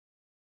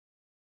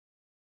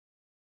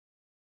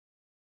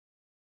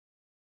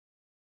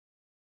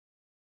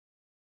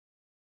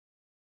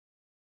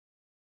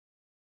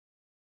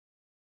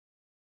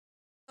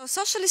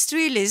Socialist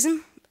realism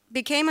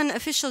became an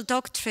official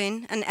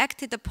doctrine and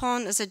acted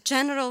upon as a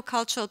general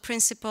cultural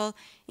principle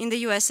in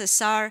the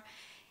USSR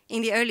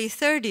in the early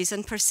 30s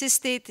and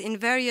persisted in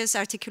various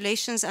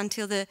articulations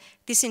until the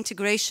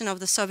disintegration of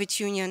the Soviet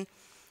Union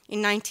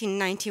in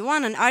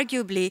 1991, and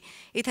arguably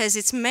it has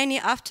its many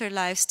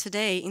afterlives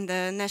today in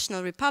the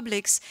national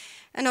republics,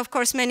 and of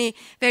course many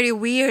very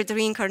weird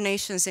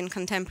reincarnations in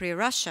contemporary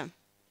Russia.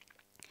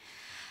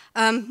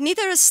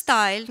 Neither a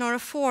style nor a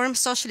form,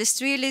 socialist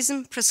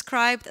realism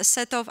prescribed a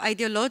set of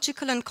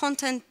ideological and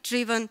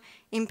content-driven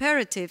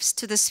imperatives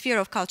to the sphere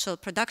of cultural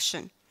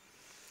production.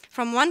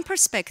 From one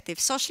perspective,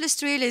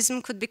 socialist realism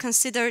could be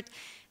considered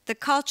the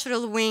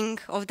cultural wing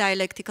of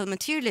dialectical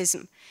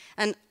materialism,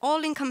 an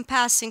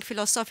all-encompassing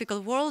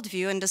philosophical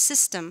worldview and a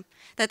system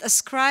that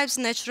ascribes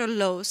natural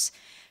laws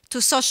to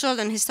social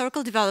and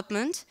historical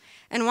development,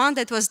 and one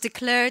that was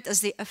declared as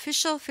the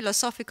official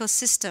philosophical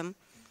system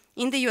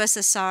in the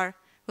USSR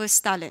with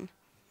Stalin.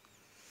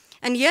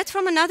 And yet,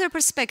 from another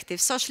perspective,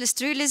 socialist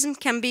realism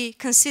can be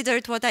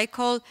considered what I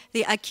call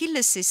the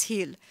Achilles'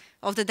 heel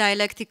of the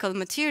dialectical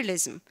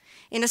materialism,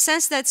 in a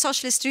sense that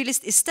socialist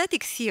realist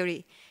aesthetic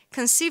theory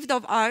conceived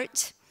of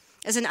art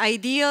as an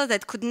ideal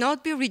that could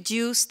not be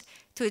reduced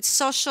to its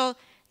social,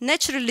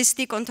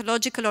 naturalistic,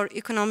 ontological, or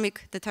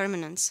economic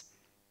determinants.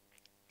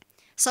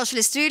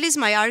 Socialist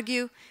realism, I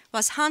argue,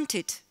 was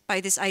haunted by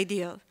this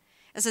ideal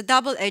as a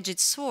double-edged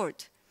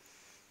sword.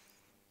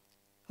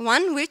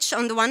 One which,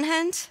 on the one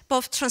hand,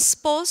 both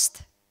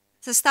transposed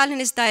the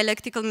Stalinist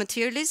dialectical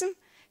materialism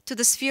to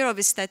the sphere of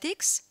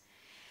aesthetics,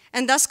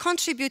 and thus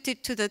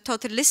contributed to the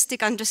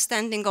totalistic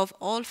understanding of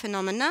all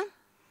phenomena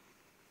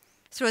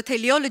through a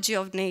teleology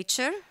of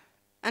nature,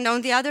 and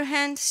on the other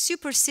hand,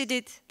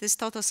 superseded this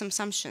total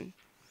assumption.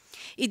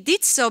 It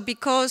did so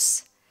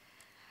because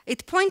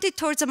it pointed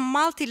towards a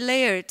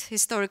multi-layered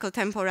historical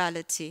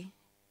temporality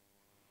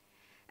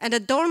and a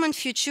dormant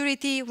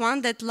futurity,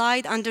 one that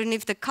lied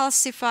underneath the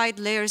calcified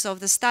layers of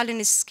the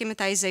Stalinist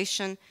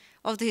schematization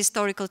of the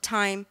historical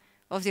time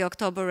of the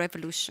October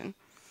Revolution.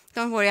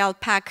 Don't worry, I'll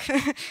pack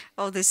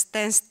all this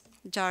dense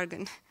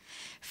jargon.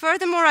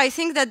 Furthermore, I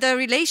think that the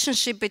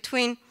relationship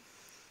between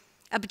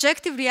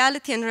objective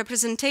reality and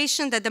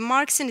representation that the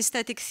Marxian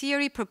aesthetic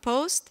theory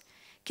proposed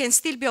can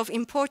still be of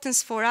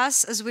importance for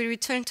us as we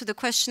return to the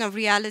question of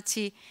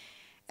reality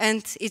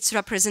and its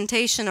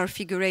representation or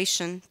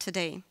figuration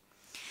today.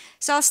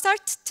 So I'll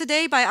start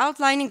today by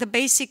outlining the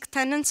basic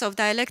tenets of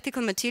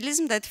dialectical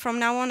materialism that from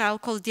now on I'll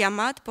call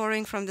Diamat,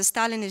 borrowing from the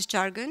Stalinist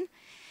jargon,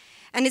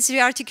 and its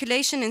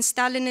rearticulation in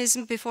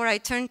Stalinism before I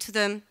turn to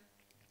the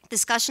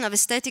discussion of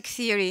aesthetic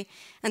theory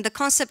and the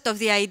concept of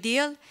the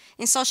ideal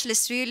in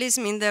socialist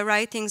realism in the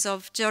writings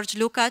of George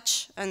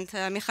Lukács and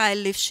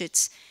Mikhail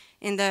Lifshitz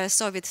in the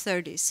Soviet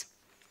 30s.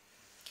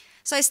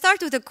 So I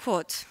start with a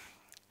quote.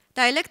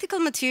 Dialectical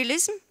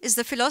materialism is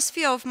the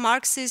philosophy of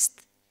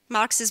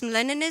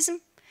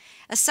Marxism-Leninism,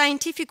 a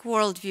scientific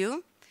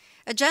worldview,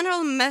 a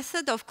general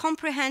method of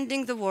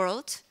comprehending the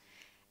world,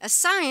 a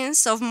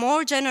science of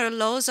more general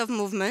laws of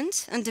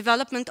movement and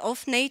development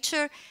of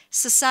nature,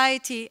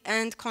 society,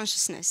 and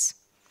consciousness.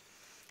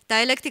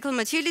 Dialectical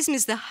materialism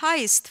is the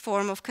highest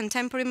form of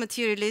contemporary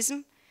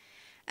materialism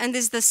and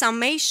is the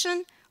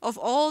summation of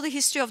all the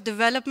history of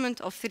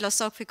development of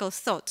philosophical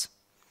thought.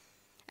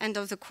 End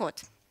of the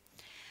quote.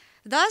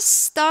 Thus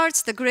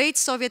starts the great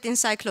Soviet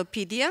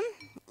encyclopedia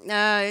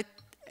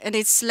and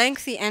its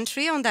lengthy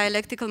entry on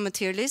dialectical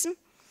materialism.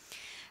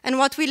 And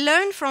what we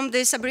learn from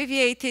this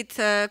abbreviated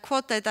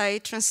quote that I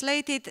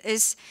translated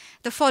is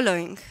the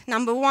following.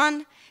 Number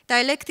one,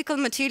 dialectical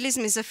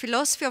materialism is a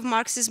philosophy of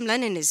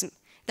Marxism-Leninism.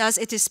 Thus,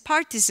 it is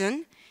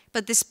partisan,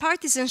 but this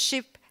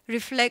partisanship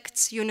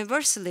reflects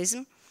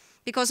universalism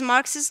because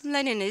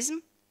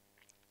Marxism-Leninism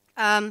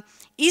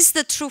is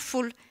the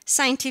truthful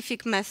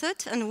scientific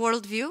method and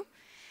worldview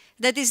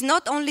that is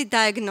not only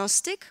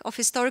diagnostic of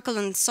historical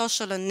and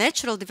social and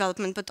natural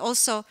development, but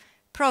also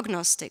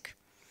prognostic.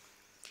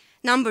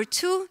 Number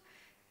two,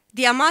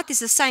 Diamat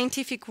is a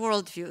scientific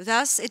worldview.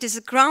 Thus, it is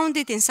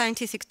grounded in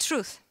scientific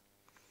truth.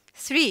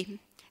 Three,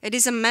 it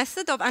is a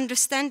method of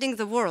understanding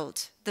the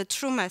world, the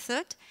true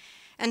method.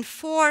 And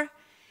four,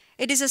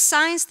 it is a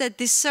science that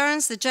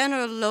discerns the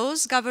general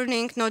laws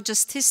governing not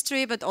just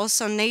history, but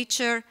also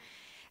nature,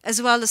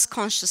 as well as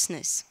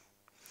consciousness.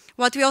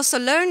 What we also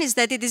learn is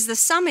that it is the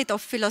summit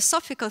of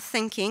philosophical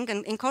thinking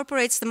and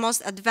incorporates the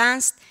most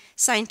advanced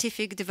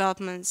scientific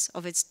developments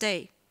of its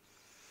day.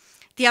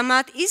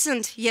 Diamat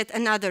isn't yet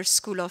another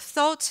school of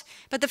thought,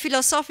 but a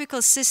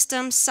philosophical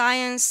system,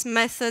 science,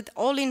 method,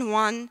 all in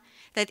one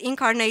that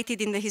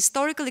incarnated in the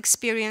historical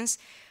experience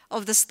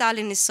of the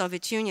Stalinist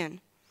Soviet Union.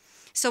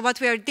 So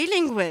what we are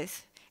dealing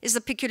with is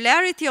the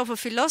peculiarity of a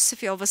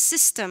philosophy, of a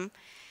system,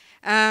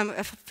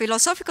 a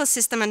philosophical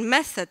system and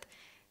method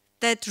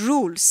that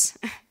rules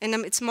in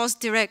its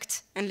most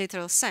direct and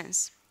literal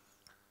sense.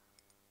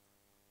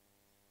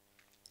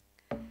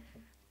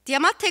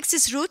 Diamat takes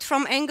its root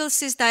from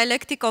Engels'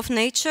 Dialectic of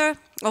Nature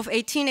of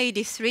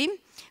 1883,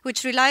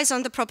 which relies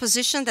on the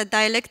proposition that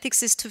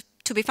dialectics is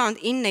to be found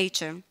in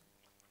nature.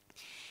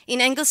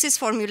 In Engels'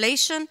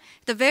 formulation,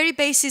 the very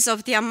basis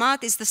of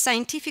Tiamat is the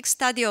scientific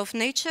study of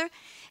nature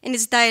and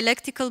its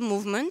dialectical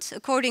movement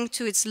according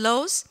to its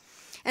laws.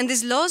 And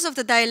these laws of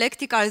the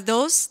dialectic are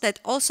those that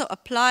also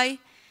apply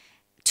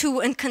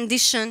to and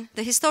condition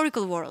the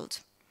historical world.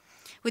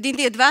 Within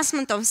the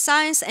advancement of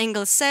science,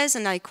 Engels says,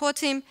 and I quote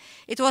him,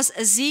 "It was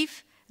as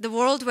if the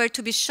world were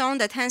to be shown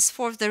that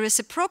henceforth the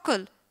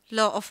reciprocal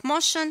law of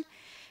motion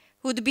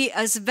would be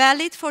as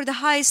valid for the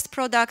highest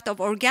product of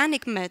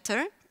organic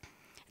matter,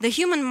 the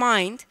human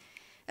mind,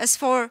 as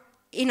for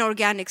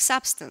inorganic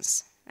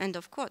substance," end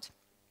of quote.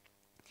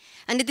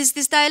 And it is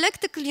this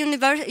dialectical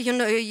unity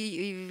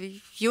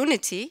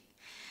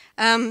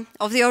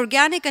of the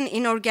organic and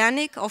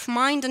inorganic, of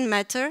mind and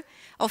matter,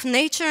 of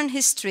nature and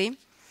history,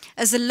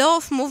 as a law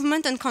of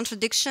movement and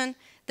contradiction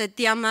that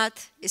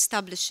Tiamat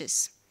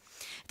establishes.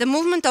 The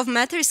movement of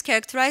matter is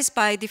characterized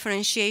by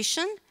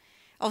differentiation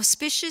of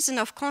species and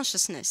of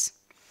consciousness.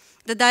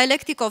 The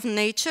dialectic of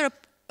nature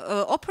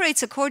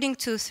operates according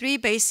to three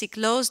basic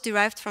laws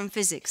derived from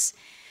physics.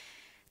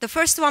 The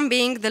first one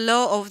being the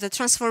law of the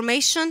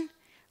transformation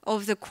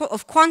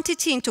of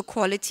quantity into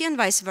quality and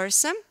vice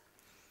versa.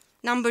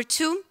 Number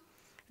two,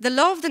 the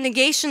law of the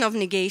negation of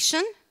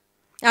negation.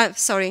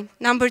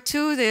 Number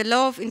two, the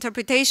law of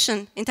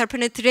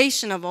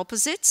interpretation of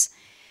opposites.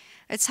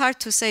 It's hard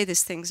to say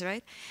these things,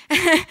 right?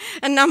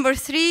 And number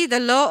three, the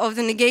law of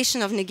the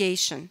negation of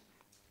negation.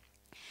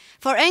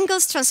 For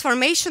Engels,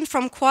 transformation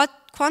from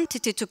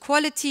quantity to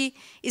quality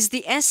is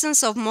the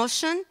essence of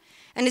motion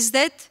and is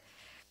that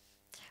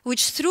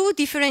which through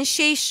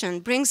differentiation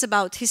brings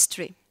about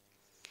history.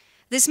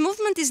 This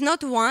movement is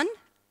not one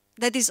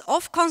that is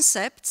of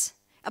concepts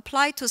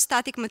applied to a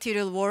static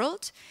material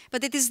world,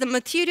 but it is the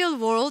material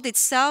world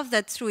itself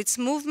that through its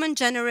movement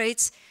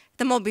generates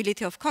the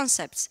mobility of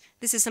concepts.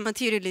 This is a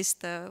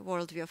materialist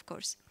worldview, of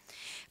course.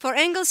 For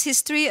Engels,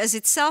 history as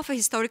itself a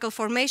historical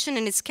formation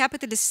in its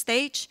capitalist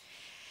stage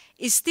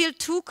is still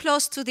too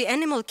close to the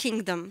animal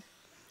kingdom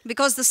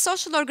because the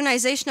social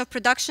organization of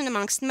production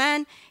amongst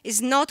men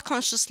is not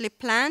consciously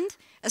planned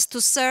as to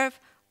serve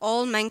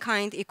all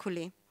mankind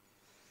equally.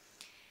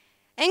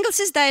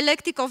 Engels'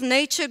 dialectic of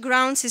nature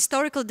grounds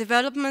historical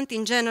development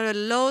in general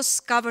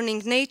laws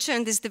governing nature,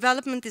 and this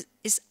development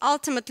is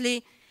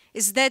ultimately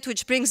that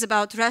which brings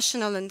about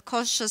rational and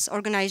conscious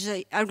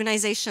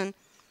organization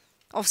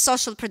of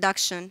social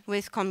production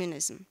with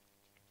communism.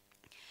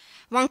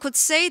 One could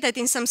say that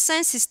in some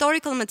sense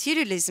historical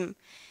materialism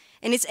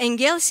and its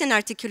Engelsian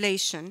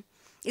articulation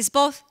is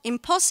both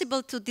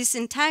impossible to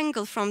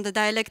disentangle from the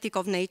dialectic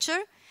of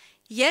nature,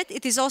 yet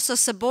it is also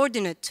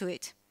subordinate to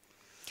it.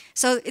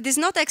 So it is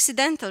not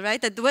accidental,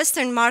 right, that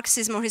Western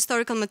Marxism or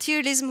historical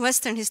materialism,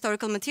 Western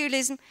historical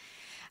materialism,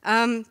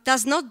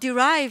 does not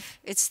derive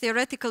its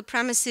theoretical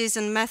premises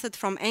and method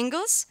from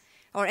Engels,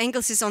 or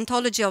Engels'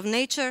 ontology of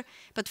nature,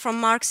 but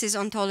from Marx's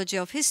ontology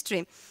of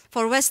history.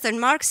 For Western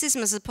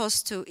Marxism, as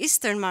opposed to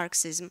Eastern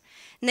Marxism,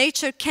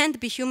 nature can't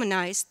be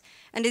humanized,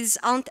 and it is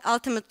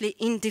ultimately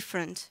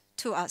indifferent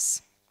to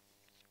us.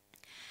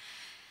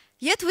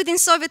 Yet within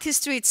Soviet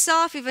history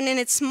itself, even in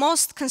its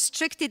most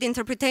constricted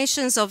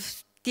interpretations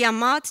of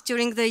Tiamat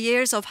during the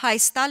years of high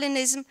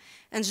Stalinism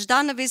and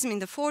Zhdanovism in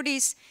the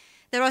 40s,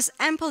 there was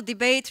ample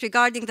debate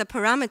regarding the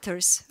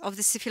parameters of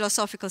this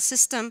philosophical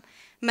system,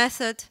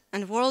 method,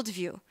 and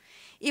worldview,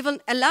 even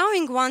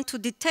allowing one to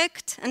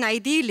detect an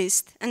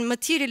idealist and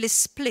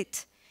materialist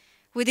split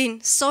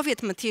within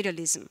Soviet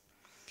materialism,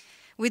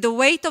 with the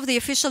weight of the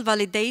official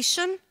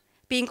validation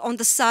being on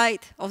the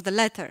side of the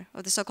latter,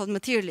 of the so-called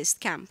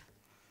materialist camp.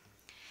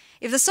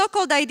 If the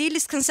so-called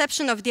idealist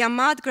conception of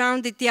Tiamat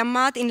grounded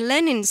Tiamat in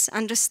Lenin's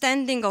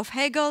understanding of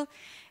Hegel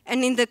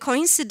and in the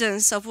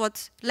coincidence of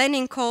what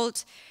Lenin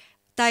called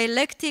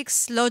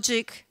dialectics,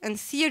 logic, and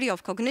theory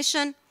of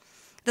cognition,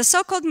 the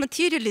so-called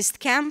materialist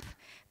camp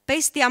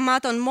based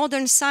Tiamat on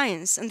modern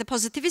science and the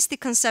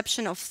positivistic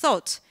conception of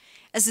thought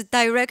as a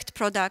direct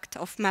product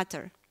of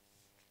matter.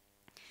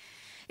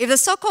 If the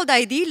so-called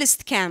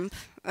idealist camp,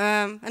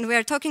 and we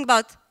are talking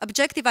about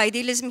objective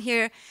idealism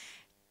here,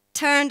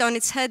 turned on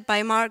its head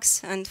by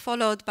Marx and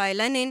followed by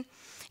Lenin,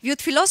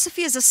 viewed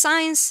philosophy as a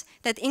science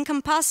that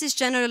encompasses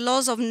general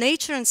laws of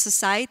nature and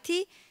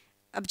society,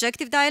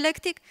 objective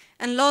dialectic,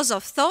 and laws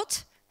of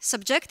thought,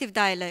 subjective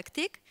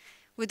dialectic,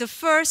 with the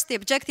first, the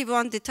objective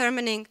one,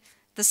 determining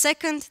the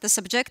second, the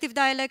subjective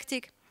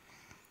dialectic.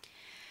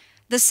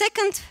 The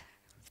second,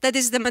 that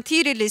is the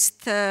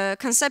materialist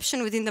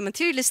conception within the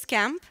materialist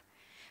camp,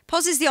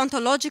 poses the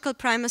ontological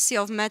primacy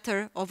of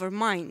matter over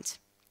mind.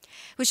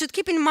 We should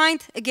keep in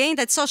mind, again,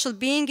 that social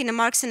being in a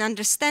Marxian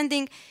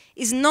understanding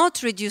is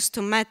not reduced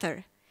to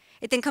matter.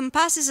 It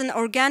encompasses an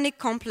organic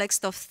complex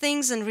of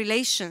things and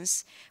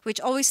relations, which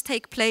always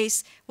take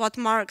place, what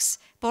Marx,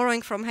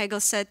 borrowing from Hegel,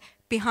 said,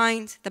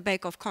 behind the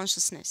back of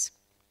consciousness.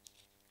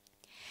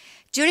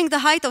 During the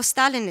height of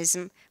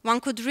Stalinism, one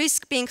could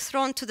risk being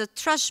thrown to the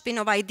trash bin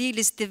of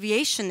idealist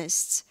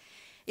deviationists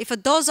if a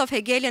dose of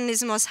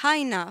Hegelianism was high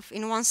enough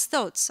in one's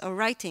thoughts or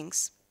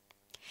writings.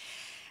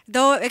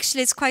 Though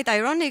actually it's quite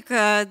ironic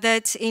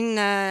that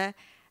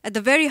at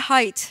the very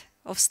height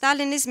of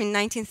Stalinism in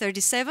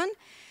 1937,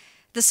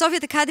 the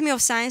Soviet Academy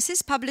of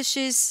Sciences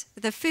publishes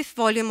the 5th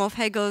volume of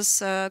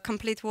Hegel's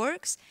complete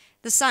works,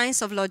 The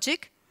Science of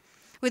Logic,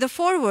 with a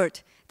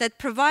foreword that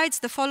provides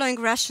the following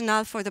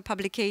rationale for the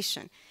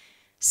publication.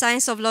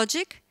 Science of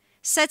Logic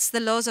sets the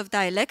laws of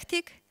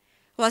dialectic,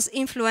 was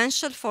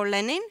influential for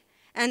Lenin,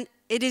 and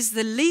it is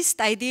the least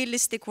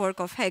idealistic work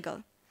of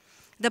Hegel.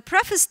 The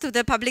preface to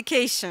the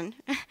publication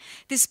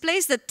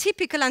displays the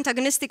typical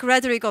antagonistic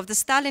rhetoric of the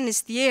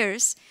Stalinist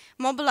years,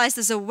 mobilized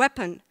as a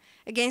weapon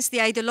against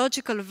the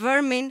ideological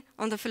vermin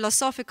on the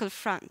philosophical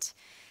front.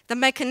 The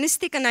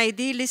mechanistic and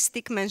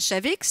idealistic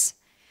Mensheviks,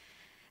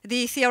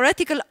 the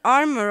theoretical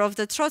armor of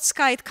the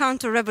Trotskyite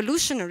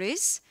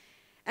counter-revolutionaries,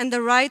 and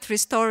the right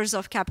restorers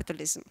of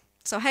capitalism.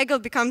 So Hegel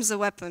becomes a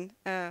weapon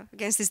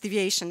against these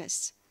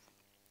deviationists.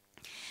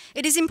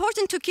 It is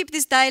important to keep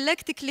these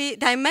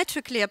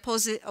diametrically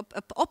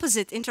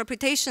opposite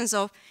interpretations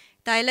of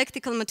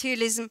dialectical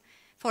materialism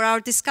for our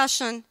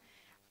discussion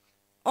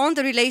on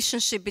the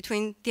relationship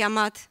between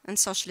Tiamat and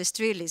socialist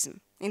realism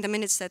in the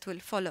minutes that will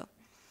follow.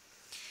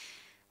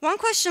 One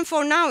question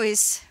for now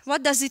is,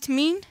 what does it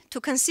mean to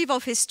conceive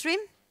of history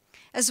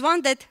as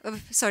one that,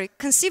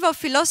 conceive of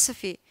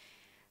philosophy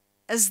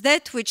as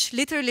that which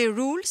literally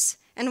rules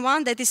and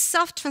one that is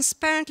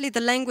self-transparently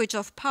the language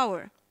of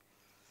power?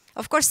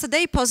 Of course,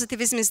 today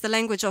positivism is the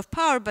language of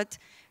power, but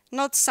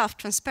not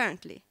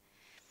self-transparently.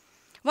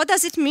 What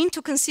does it mean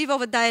to conceive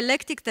of a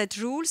dialectic that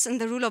rules and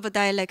the rule of a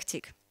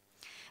dialectic?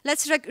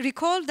 Let's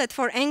recall that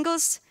for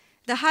Engels,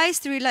 the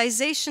highest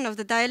realization of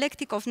the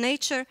dialectic of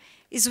nature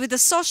is with the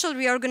social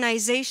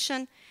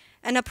reorganization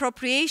and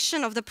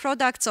appropriation of the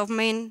products of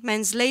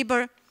man's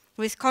labor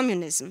with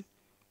communism.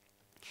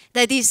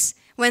 That is,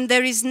 when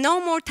there is no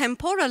more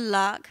temporal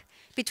lag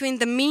between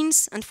the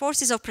means and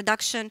forces of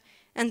production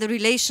and the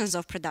relations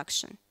of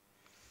production.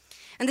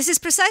 And this is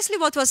precisely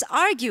what was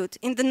argued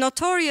in the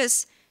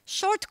notorious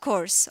short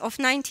course of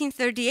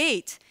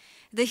 1938,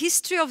 the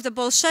history of the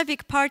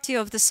Bolshevik Party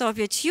of the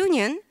Soviet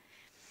Union,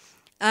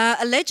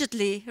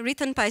 allegedly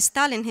written by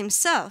Stalin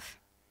himself.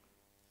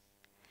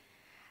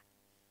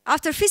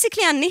 After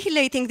physically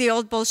annihilating the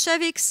old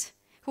Bolsheviks,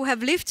 who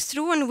have lived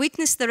through and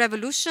witnessed the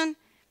revolution,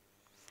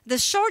 the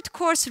short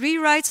course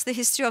rewrites the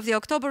history of the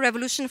October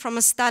Revolution from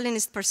a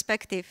Stalinist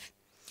perspective.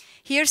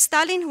 Here,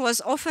 Stalin, who was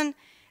often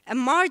a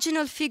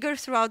marginal figure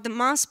throughout the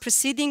months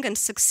preceding and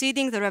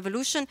succeeding the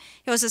revolution,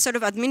 he was a sort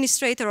of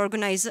administrator,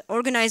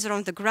 organizer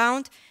on the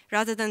ground,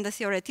 rather than the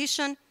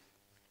theoretician.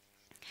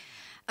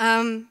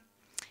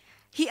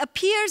 He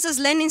appears as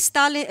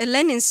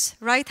Lenin's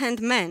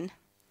right-hand man,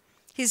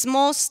 his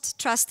most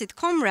trusted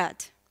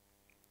comrade.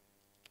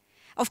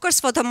 Of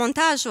course,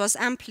 photomontage was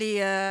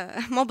amply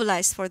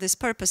mobilized for these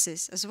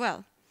purposes as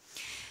well.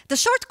 The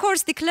short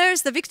course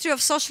declares the victory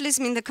of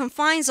socialism in the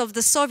confines of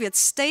the Soviet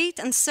state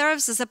and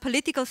serves as a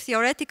political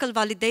theoretical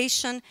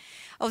validation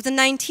of the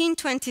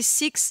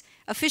 1926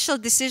 official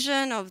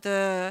decision of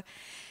the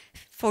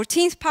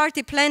 14th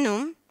Party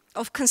Plenum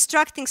of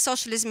constructing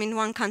socialism in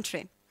one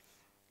country.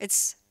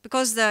 It's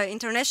because the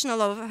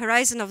international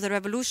horizon of the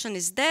revolution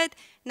is dead,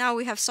 now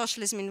we have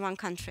socialism in one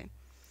country.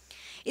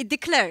 It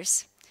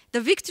declares the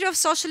victory of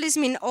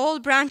socialism in all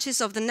branches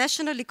of the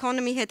national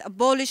economy had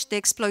abolished the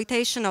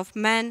exploitation of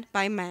man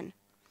by man.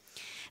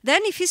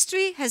 Then, if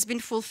history has been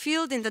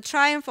fulfilled in the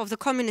triumph of the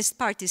Communist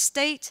Party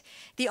state,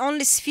 the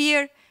only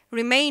sphere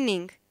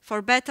remaining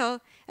for battle,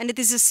 and it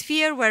is a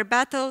sphere where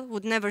battle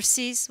would never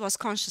cease, was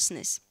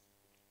consciousness.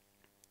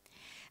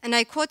 And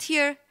I quote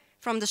here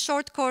from the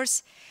short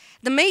course,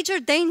 the major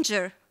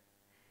danger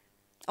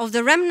of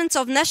the remnants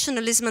of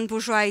nationalism and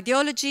bourgeois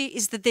ideology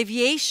is the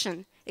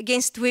deviation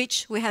against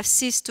which we have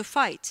ceased to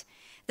fight,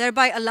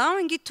 thereby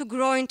allowing it to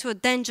grow into a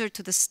danger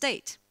to the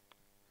state.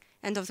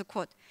 End of the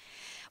quote.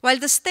 While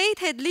the state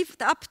had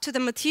lived up to the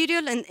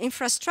material and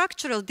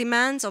infrastructural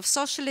demands of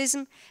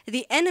socialism,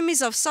 the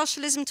enemies of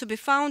socialism to be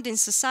found in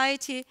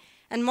society,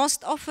 and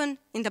most often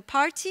in the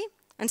party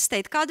and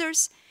state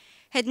cadres,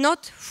 had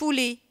not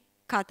fully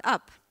caught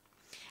up.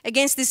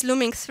 Against this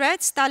looming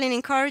threat, Stalin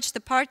encouraged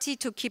the party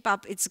to keep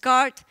up its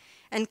guard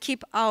and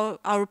keep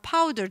our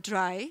powder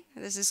dry,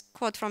 this is a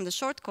quote from the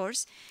short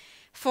course,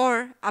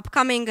 for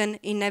upcoming and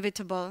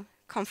inevitable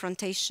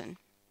confrontation.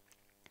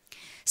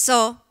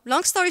 So,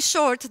 long story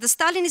short, the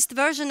Stalinist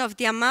version of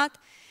Tiamat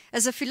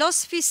as a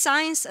philosophy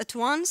science at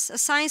once, a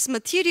science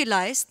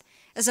materialized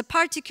as a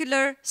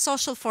particular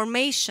social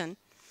formation,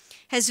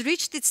 has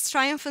reached its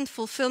triumphant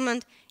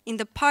fulfillment in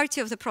the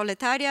Party of the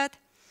Proletariat,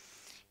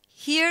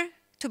 here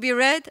to be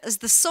read as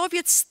the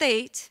Soviet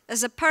state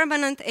as a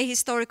permanent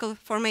ahistorical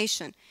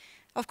formation.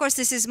 Of course,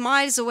 this is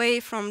miles away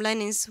from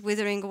Lenin's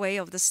withering away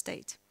of the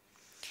state.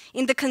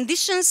 In the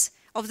conditions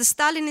of the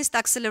Stalinist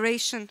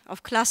acceleration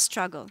of class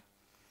struggle.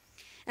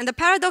 And the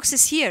paradox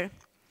is here.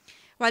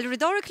 While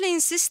rhetorically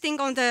insisting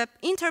on the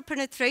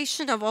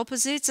interpenetration of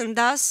opposites and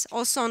thus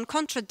also on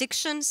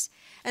contradictions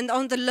and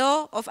on the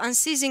law of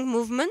unceasing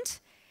movement,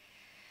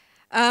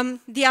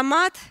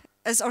 Tiamat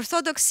as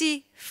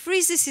orthodoxy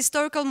freezes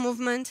historical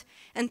movement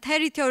and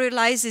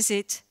territorializes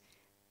it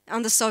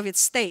on the Soviet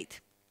state.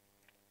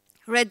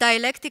 Read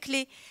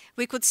dialectically,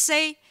 we could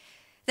say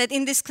that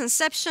in this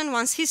conception,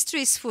 once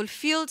history is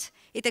fulfilled,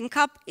 it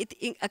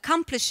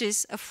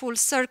accomplishes a full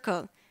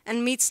circle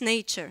and meets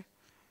nature,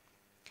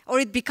 or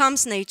it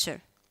becomes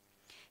nature.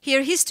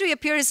 Here, history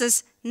appears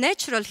as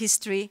natural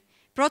history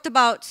brought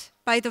about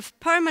by the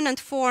permanent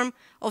form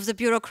of the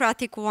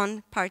bureaucratic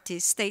one-party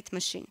state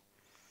machine.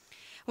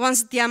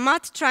 Once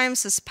Diamat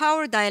triumphs as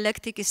power,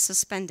 dialectic is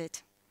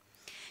suspended.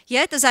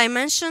 Yet, as I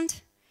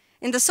mentioned,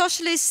 in the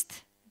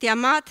socialist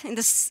Diamat, in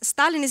the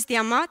Stalinist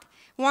Diamat,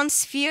 one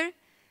sphere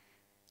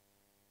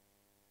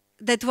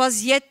that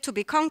was yet to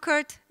be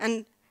conquered,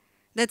 and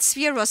that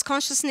sphere was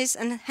consciousness,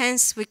 and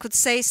hence we could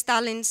say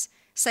Stalin's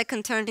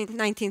second term in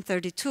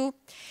 1932,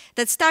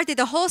 that started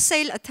a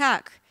wholesale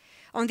attack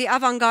on the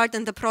avant-garde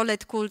and the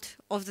prolet cult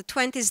of the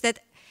 20s that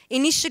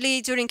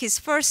initially, during his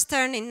first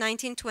term in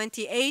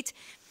 1928,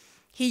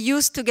 he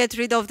used to get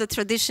rid of the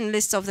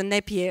traditionalists of the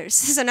Napiers.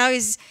 So now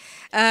he's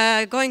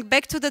going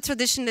back to the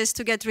traditionalists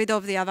to get rid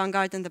of the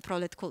avant-garde and the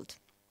prolet cult.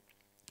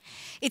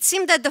 It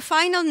seemed that the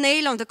final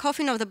nail on the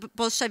coffin of the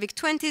Bolshevik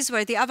 20s,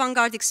 where the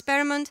avant-garde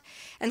experiment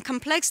and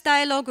complex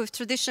dialogue with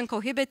tradition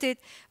cohabited,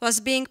 was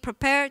being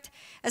prepared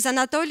as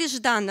Andrei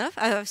Zhdanov,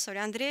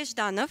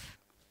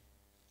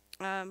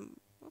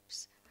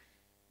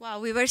 wow,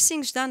 we were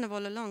seeing Zhdanov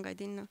all along, I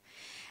didn't know.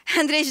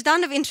 Andrei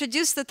Zhdanov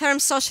introduced the term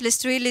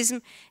socialist realism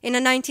in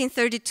a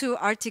 1932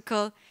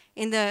 article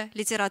in the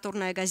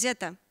Literaturная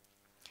Gazeta.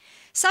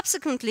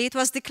 Subsequently, it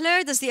was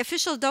declared as the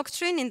official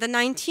doctrine in the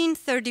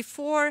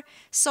 1934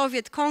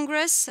 Soviet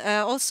Congress,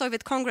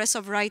 All-Soviet Congress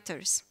of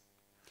Writers,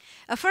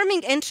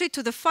 affirming entry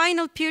to the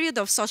final period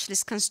of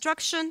socialist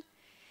construction.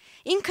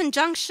 In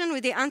conjunction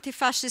with the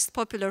anti-fascist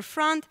Popular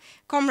Front,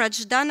 Comrade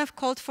Zhdanov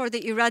called for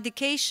the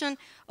eradication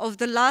of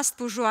the last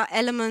bourgeois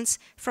elements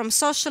from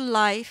social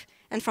life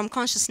and from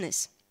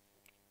consciousness.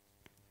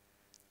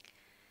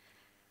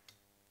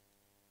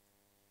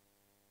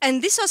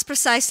 And this was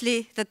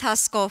precisely the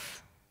task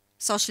of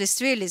socialist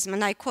realism,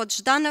 and I quote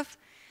Zhdanov,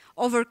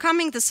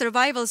 "Overcoming the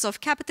survivals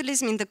of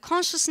capitalism in the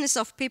consciousness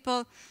of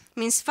people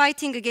means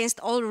fighting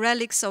against all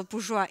relics of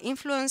bourgeois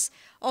influence,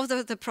 of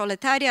the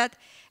proletariat,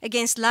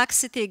 against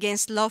laxity,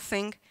 against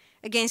loafing,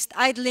 against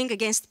idling,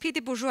 against petty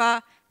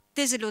bourgeois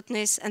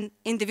dissoluteness and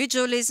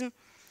individualism,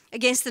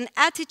 against an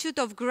attitude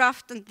of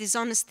graft and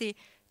dishonesty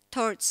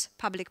towards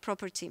public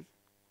property."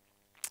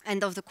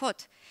 End of the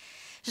quote.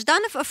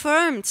 Zhdanov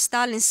affirmed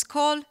Stalin's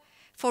call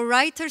for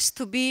writers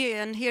to be,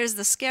 and here's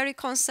the scary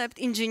concept,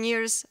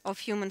 engineers of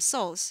human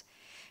souls,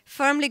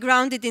 firmly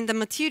grounded in the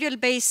material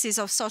basis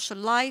of social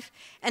life,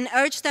 and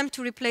urged them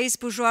to replace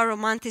bourgeois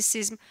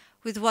romanticism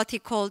with what he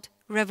called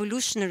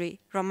revolutionary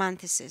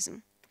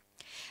romanticism.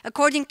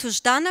 According to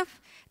Zhdanov,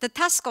 the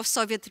task of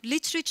Soviet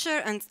literature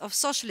and of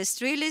socialist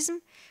realism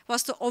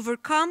was to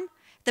overcome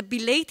the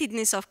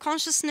belatedness of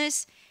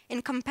consciousness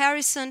in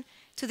comparison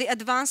to the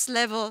advanced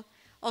level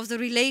of the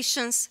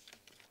relations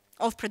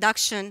of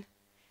production.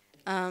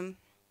 And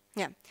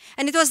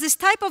it was this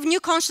type of new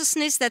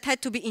consciousness that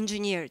had to be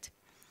engineered.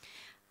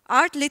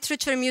 Art,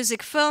 literature,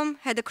 music, film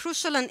had a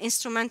crucial and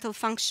instrumental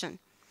function.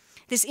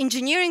 This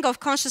engineering of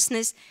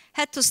consciousness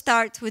had to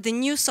start with the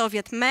new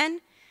Soviet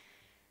man,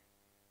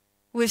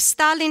 with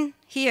Stalin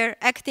here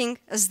acting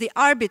as the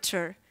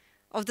arbiter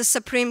of the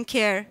supreme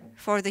care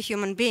for the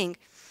human being.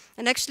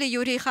 And actually,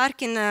 Yuri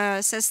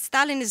Kharkin says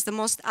Stalin is the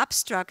most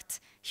abstract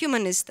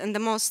humanist and the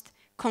most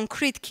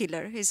concrete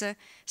killer. Is a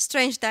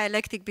strange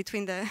dialectic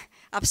between the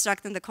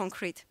abstract and the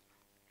concrete.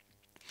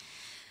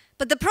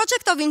 But the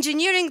project of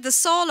engineering the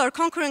soul or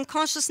conquering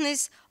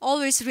consciousness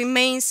always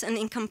remains an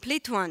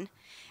incomplete one.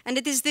 And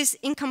it is this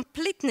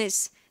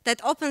incompleteness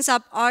that opens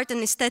up art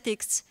and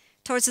aesthetics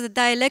towards the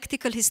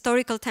dialectical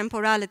historical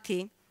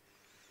temporality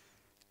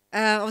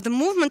of the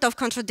movement of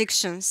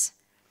contradictions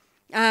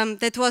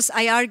that was,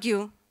 I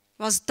argue,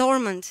 was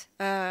dormant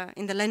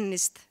in the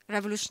Leninist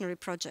revolutionary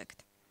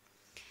project.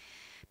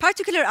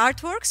 Particular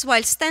artworks,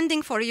 while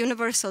standing for a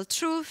universal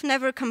truth,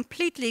 never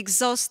completely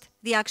exhaust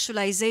the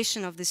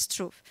actualization of this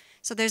truth.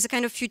 So there's a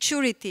kind of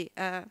futurity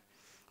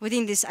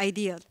within this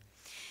ideal.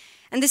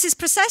 And this is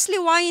precisely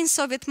why in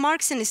Soviet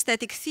Marxian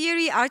aesthetic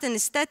theory, art and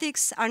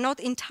aesthetics are not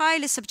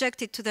entirely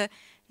subjected to the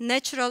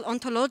natural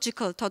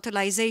ontological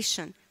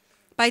totalization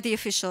by the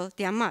official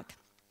Diamat.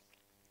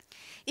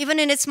 Even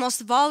in its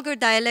most vulgar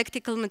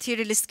dialectical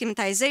materialist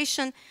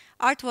schematization,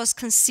 art was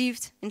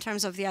conceived in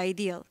terms of the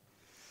ideal.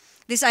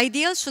 This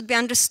ideal should be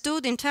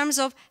understood in terms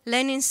of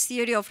Lenin's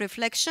theory of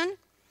reflection,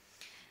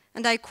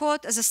 and I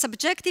quote, as a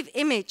subjective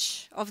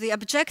image of the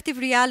objective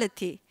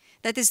reality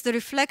that is the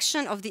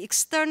reflection of the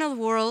external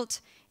world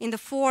in the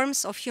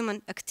forms of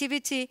human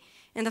activity,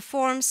 in the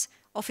forms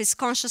of his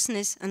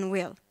consciousness and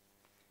will.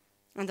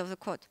 End of the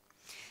quote.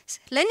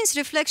 Lenin's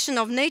reflection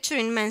of nature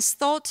in man's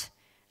thought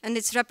and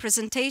its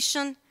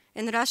representation,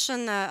 in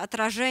Russian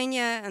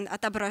отражение and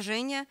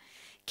отображение,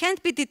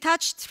 can't be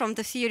detached from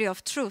the theory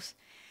of truth,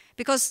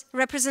 because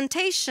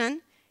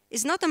representation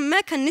is not a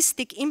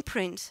mechanistic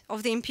imprint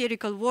of the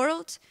empirical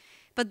world,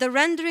 but the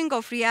rendering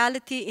of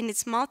reality in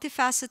its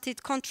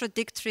multifaceted,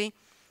 contradictory,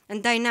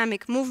 and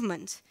dynamic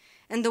movement.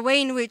 and the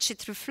way in which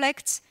it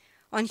reflects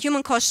on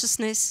human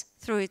consciousness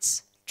through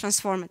its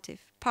transformative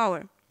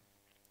power.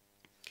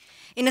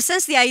 In a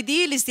sense, the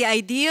ideal is the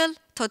ideal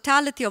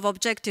totality of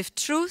objective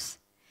truth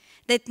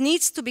that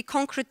needs to be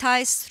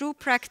concretized through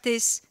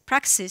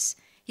praxis,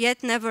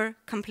 yet never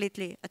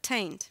completely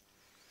attained.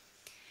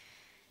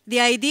 The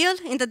ideal,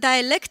 in the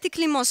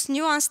dialectically most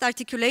nuanced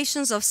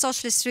articulations of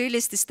socialist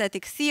realist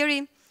aesthetic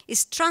theory,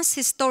 is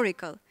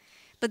transhistorical,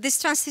 but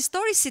this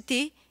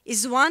transhistoricity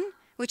is one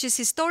which is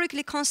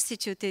historically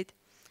constituted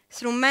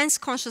through man's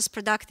conscious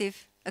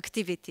productive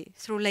activity,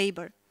 through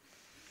labor.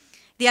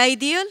 The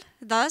ideal,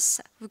 thus,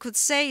 we could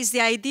say, is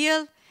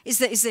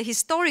the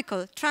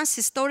historical,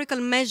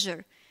 transhistorical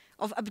measure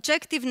of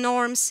objective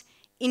norms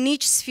in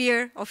each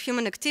sphere of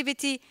human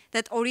activity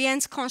that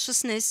orients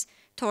consciousness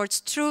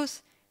towards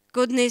truth,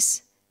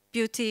 goodness,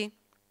 beauty,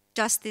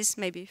 justice,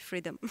 maybe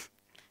freedom,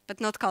 but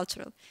not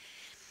cultural.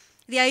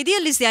 The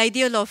ideal is the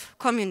ideal of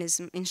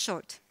communism, in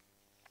short.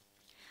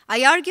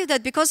 I argue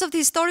that because of the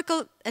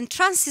historical and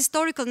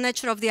transhistorical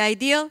nature of the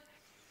ideal,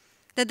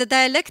 that the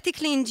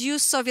dialectically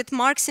induced Soviet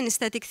Marxian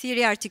aesthetic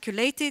theory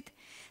articulated,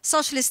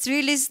 socialist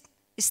realist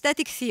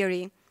aesthetic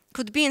theory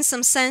could be in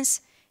some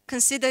sense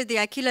considered the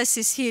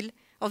Achilles' heel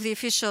of the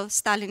official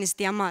Stalinist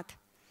Diamat.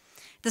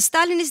 The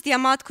Stalinist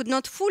Diamat could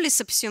not fully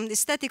subsume the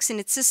aesthetics in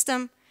its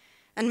system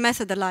and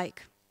method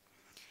alike.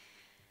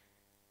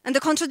 And the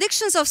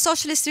contradictions of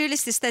socialist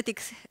realist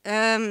aesthetic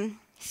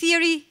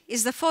theory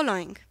is the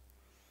following.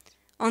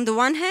 On the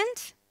one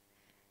hand,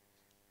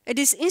 it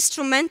is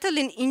instrumental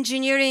in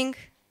engineering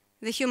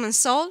the human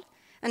soul,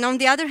 and on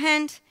the other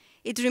hand,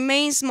 it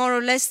remains more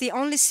or less the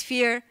only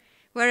sphere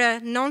where a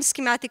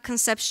non-schematic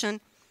conception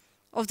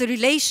of the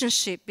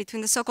relationship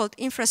between the so-called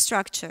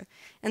infrastructure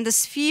and the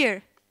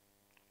sphere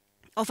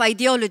of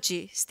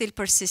ideology still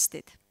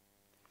persisted.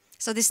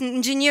 So this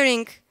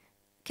engineering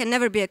can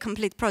never be a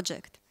complete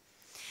project.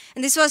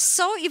 And this was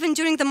so even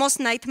during the most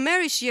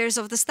nightmarish years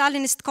of the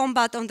Stalinist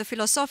combat on the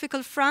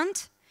philosophical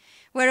front,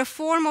 where a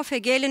form of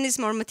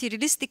Hegelianism or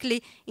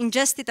materialistically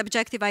ingested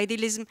objective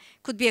idealism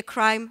could be a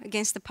crime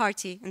against the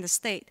party and the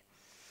state.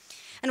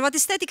 And what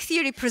aesthetic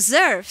theory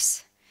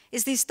preserves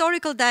is the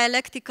historical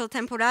dialectical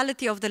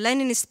temporality of the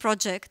Leninist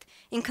project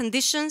in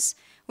conditions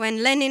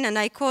when Lenin, and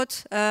I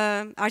quote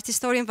art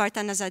historian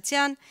Vartan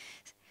Azatian,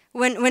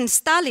 when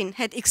Stalin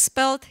had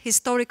expelled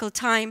historical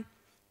time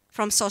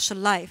from social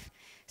life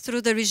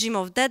through the regime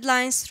of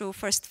deadlines, through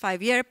first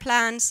 5-year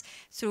plans,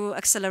 through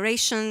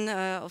acceleration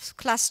of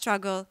class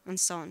struggle, and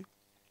so on.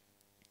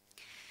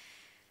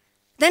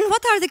 Then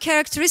what are the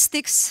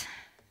characteristics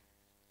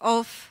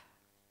of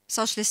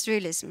socialist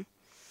realism?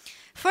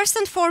 First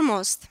and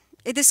foremost,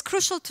 it is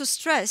crucial to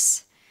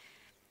stress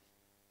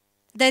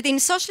that in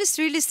socialist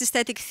realist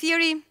aesthetic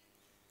theory,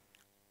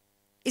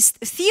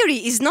 theory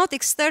is not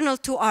external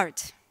to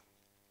art.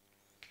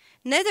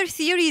 Neither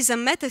theory is a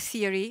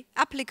meta-theory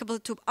applicable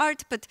to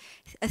art, but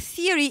a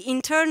theory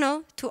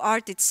internal to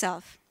art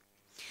itself.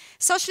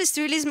 Socialist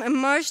realism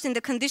emerged in the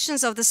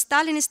conditions of the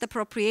Stalinist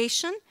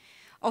appropriation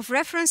of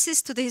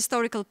references to the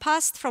historical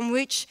past from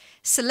which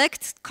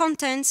select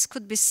contents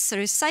could be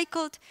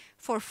recycled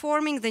for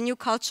forming the new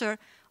culture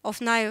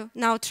of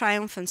now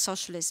triumphant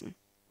socialism.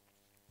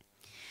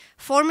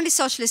 Formerly,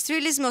 socialist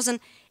realism was an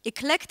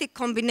eclectic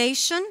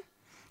combination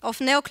of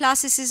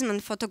neoclassicism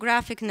and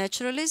photographic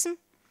naturalism,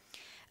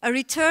 a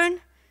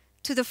return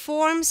to the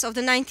forms of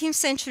the 19th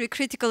century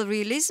critical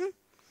realism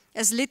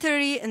as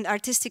literary and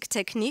artistic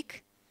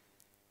technique.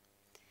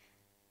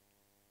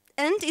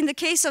 And in the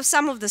case of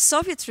some of the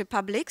Soviet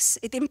republics,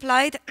 it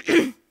implied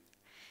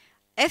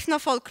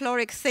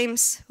ethno-folkloric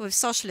themes with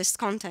socialist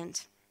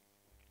content.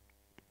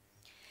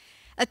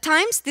 At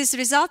times, this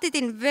resulted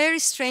in very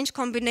strange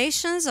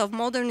combinations of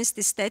modernist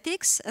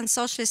aesthetics and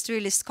socialist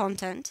realist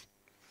content.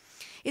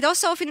 It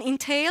also often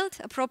entailed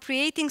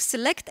appropriating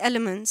select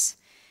elements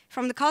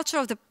from the culture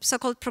of the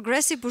so-called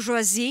progressive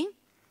bourgeoisie,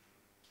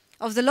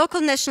 of the local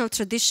national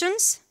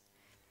traditions,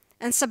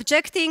 and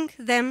subjecting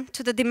them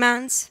to the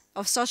demands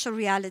of social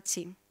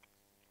reality.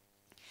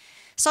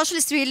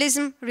 Socialist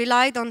realism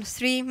relied on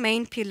 3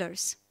 main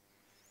pillars.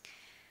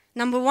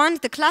 Number 1,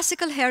 the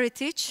classical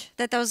heritage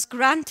that was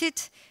granted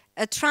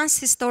a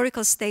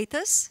trans-historical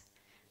status,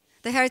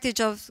 the heritage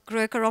of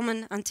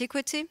Greco-Roman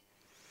antiquity,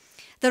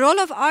 the role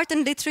of art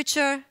and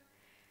literature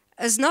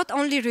as not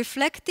only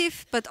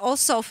reflective, but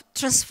also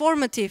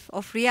transformative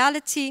of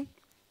reality,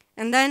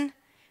 and then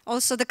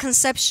also the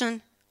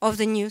conception of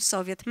the new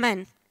Soviet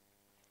man.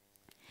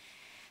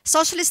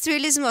 Socialist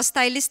realism was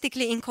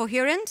stylistically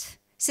incoherent,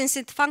 since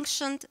it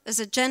functioned as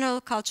a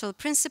general cultural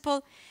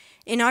principle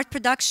in art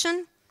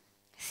production,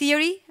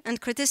 theory,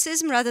 and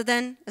criticism, rather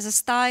than as a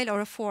style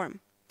or a form.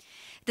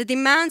 The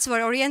demands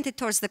were oriented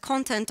towards the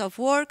content of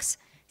works,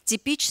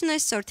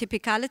 typicness or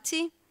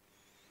typicality,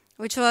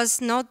 which was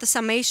not the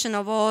summation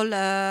of all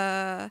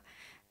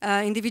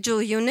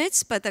individual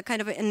units, but a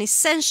kind of an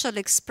essential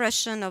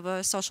expression of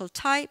a social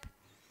type.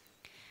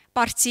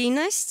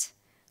 Partijность,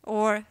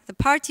 or the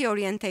party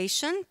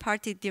orientation,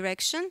 party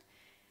direction.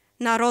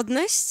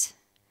 Народность,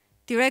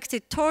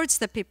 directed towards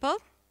the people.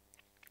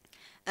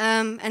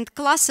 and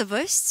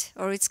classivist,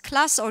 or its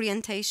class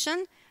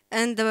orientation,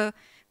 and the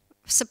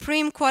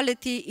supreme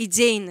quality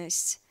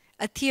idejnost,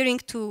 adhering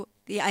to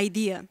the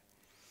idea.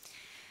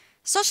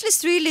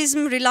 Socialist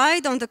realism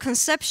relied on the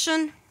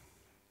conception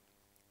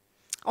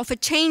of a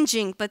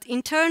changing but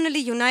internally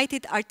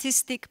united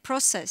artistic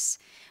process,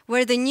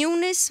 where the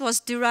newness was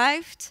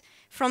derived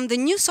from the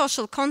new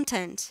social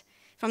content,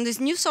 from this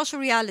new social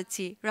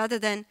reality, rather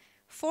than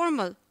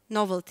formal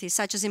novelty,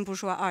 such as in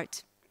bourgeois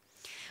art.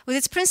 With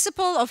its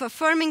principle of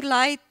affirming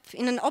life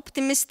in an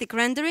optimistic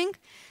rendering,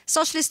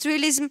 socialist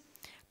realism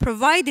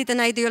provided an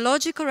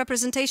ideological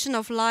representation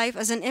of life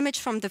as an image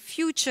from the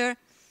future,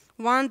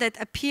 one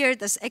that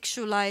appeared as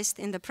actualized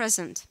in the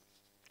present.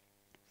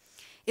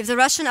 If the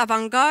Russian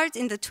avant-garde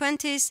in the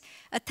 20s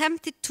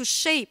attempted to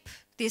shape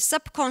the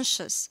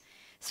subconscious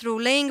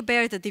through laying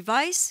bare the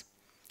device,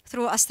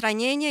 through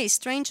отстранение,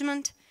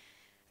 estrangement,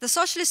 the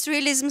socialist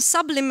realism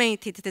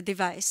sublimated the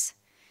device.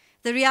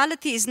 The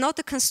reality is not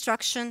a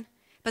construction,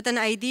 but an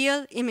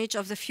ideal image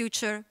of the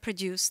future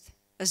produced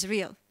as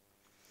real.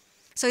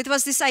 So it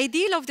was this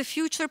ideal of the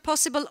future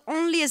possible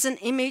only as an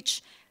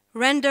image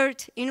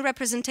rendered in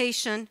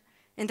representation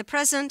in the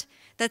present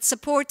that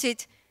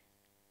supported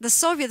the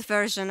Soviet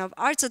version of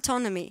art's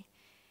autonomy,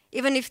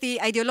 even if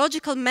the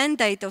ideological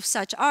mandate of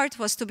such art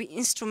was to be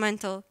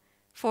instrumental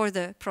for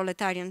the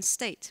proletarian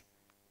state.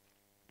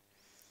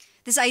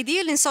 This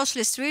ideal in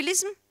socialist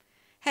realism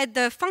had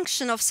the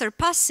function of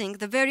surpassing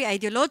the very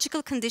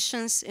ideological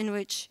conditions in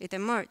which it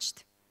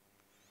emerged.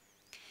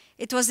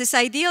 It was this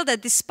ideal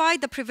that,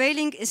 despite the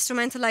prevailing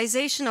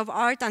instrumentalization of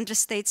art under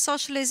state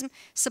socialism,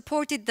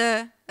 supported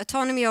the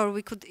autonomy, or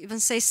we could even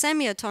say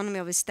semi-autonomy,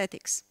 of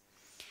aesthetics.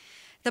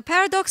 The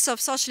paradox of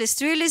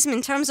socialist realism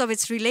in terms of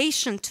its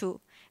relation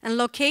to and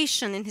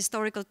location in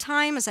historical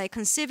time, as I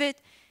conceive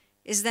it,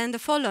 is then the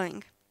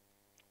following.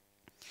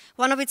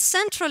 One of its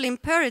central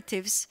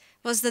imperatives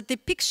was the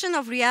depiction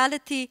of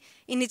reality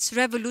in its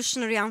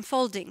revolutionary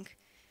unfolding,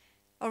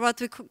 or what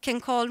we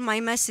can call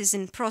mimesis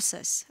in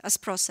process, as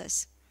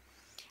process,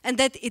 and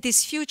that it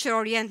is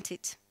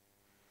future-oriented.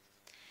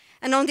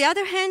 And on the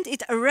other hand,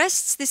 it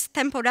arrests this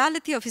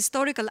temporality of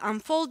historical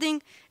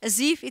unfolding as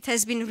if it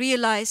has been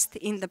realized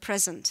in the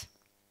present.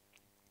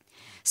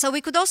 So we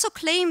could also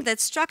claim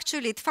that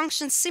structurally it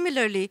functions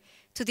similarly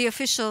to the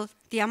official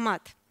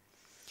Diamat,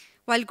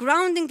 while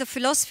grounding the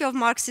philosophy of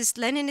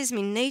Marxist-Leninism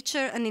in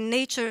nature and in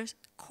nature's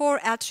core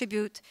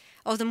attribute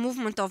of the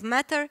movement of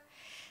matter,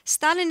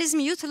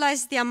 Stalinism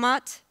utilized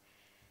Diamat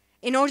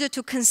in order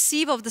to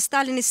conceive of the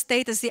Stalinist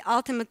state as the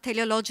ultimate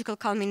teleological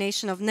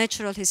culmination of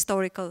natural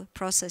historical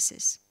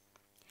processes.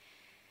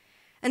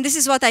 And this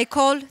is what I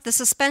call the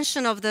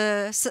suspension of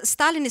the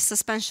Stalinist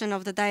suspension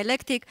of the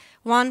dialectic,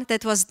 one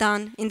that was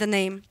done in the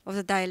name of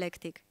the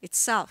dialectic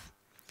itself.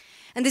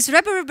 And this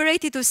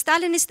reverberated to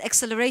Stalinist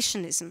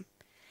accelerationism.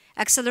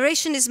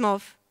 Accelerationism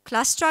of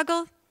class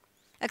struggle,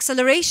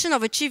 acceleration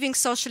of achieving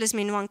socialism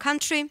in one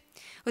country,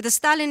 with a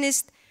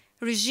Stalinist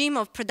regime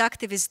of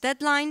productivist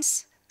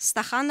deadlines,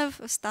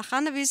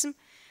 Stakhanovism,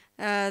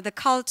 the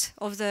cult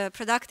of the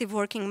productive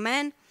working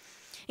man.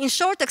 In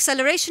short,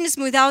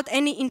 accelerationism without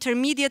any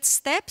intermediate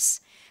steps,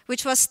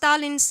 which was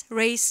Stalin's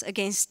race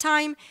against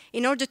time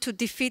in order to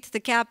defeat the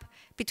gap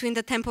between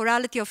the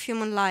temporality of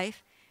human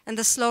life and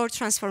the slower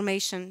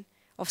transformation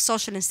of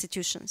social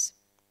institutions.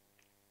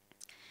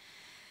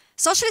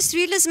 Socialist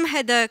realism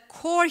had a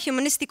core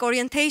humanistic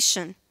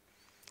orientation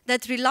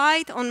that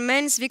relied on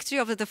man's victory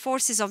over the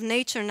forces of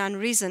nature and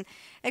unreason.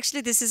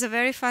 Actually, this is a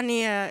very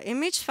funny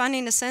image, funny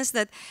in the sense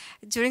that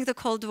during the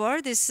Cold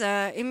War, this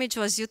image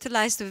was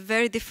utilized with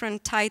very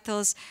different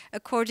titles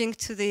according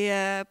to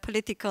the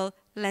political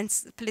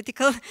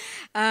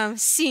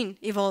scene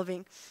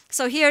evolving.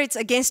 So here it's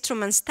against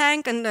Truman's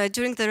tank, and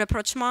during the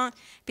rapprochement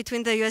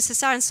between the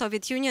USSR and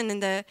Soviet Union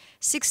in the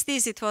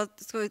 60s,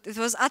 it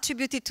was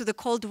attributed to the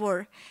Cold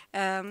War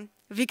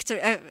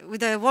with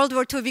the World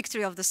War II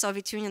victory of the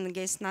Soviet Union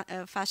against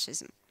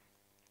fascism.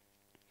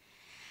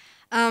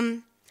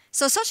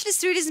 So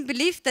socialist realism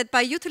believed that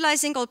by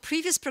utilizing all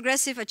previous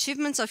progressive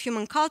achievements of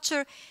human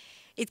culture,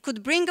 it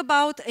could bring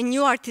about a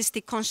new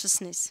artistic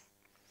consciousness.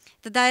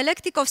 The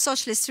dialectic of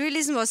socialist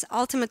realism was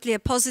ultimately a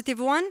positive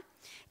one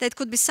that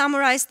could be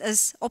summarized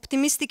as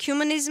optimistic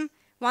humanism,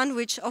 one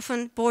which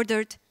often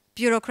bordered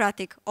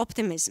bureaucratic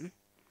optimism.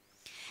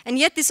 And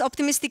yet this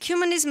optimistic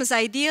humanism as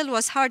ideal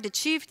was hard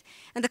achieved,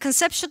 and the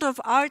conception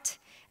of art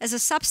as a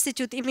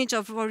substitute image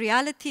of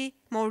reality,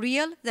 more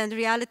real than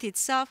reality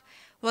itself,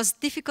 was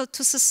difficult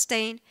to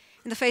sustain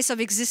in the face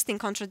of existing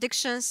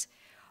contradictions,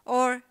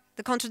 or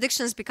the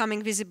contradictions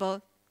becoming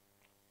visible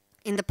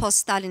in the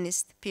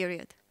post-Stalinist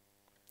period.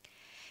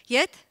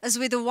 Yet, as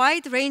with a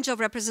wide range of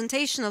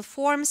representational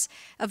forms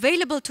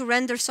available to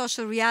render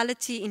social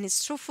reality in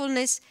its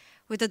truthfulness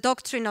with the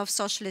doctrine of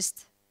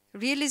socialist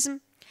realism,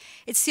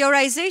 its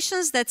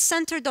theorizations that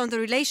centered on the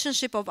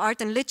relationship of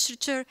art and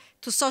literature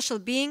to social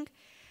being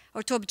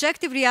or to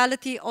objective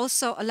reality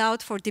also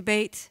allowed for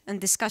debate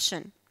and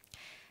discussion.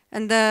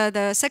 And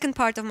the second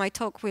part of my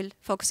talk will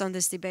focus on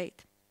this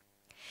debate.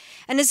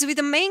 And as with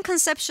the main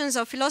conceptions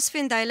of philosophy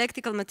and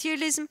dialectical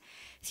materialism,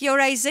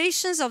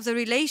 theorizations of the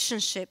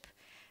relationship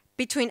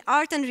between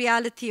art and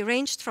reality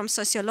ranged from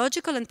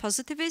sociological and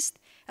positivist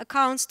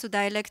accounts to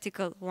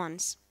dialectical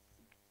ones.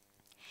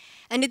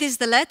 And it is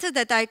the latter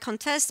that I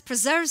contest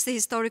preserves the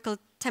historical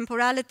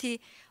temporality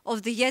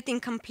of the yet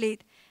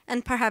incomplete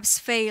and perhaps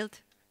failed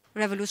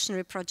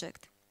revolutionary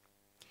project.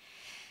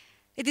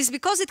 It is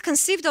because it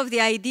conceived of the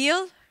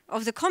ideal,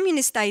 of the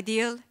communist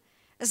ideal,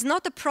 as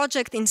not a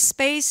project in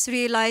space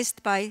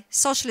realized by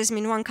socialism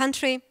in one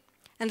country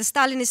and the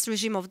Stalinist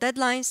regime of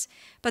deadlines,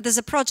 but as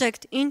a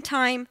project in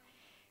time,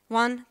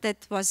 one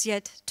that was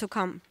yet to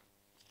come.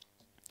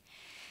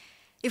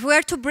 If we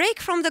are to break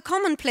from the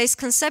commonplace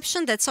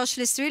conception that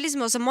socialist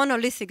realism was a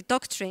monolithic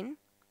doctrine,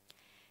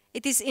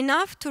 it is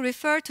enough to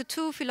refer to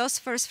two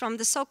philosophers from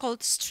the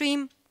so-called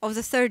stream of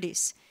the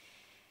 30s.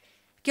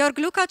 Georg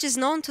Lukács is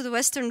known to the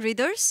Western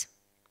readers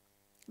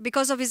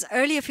because of his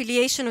early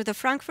affiliation with the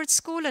Frankfurt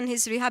School and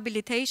his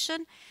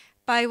rehabilitation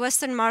by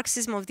Western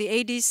Marxism of the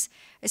 80s,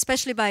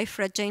 especially by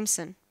Fred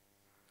Jameson.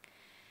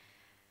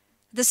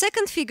 The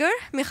second figure,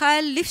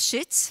 Mikhail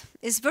Lifshitz,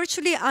 is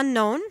virtually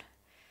unknown,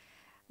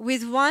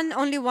 with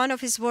only one of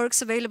his works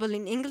available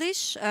in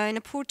English in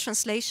a poor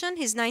translation,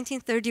 his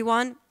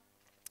 1931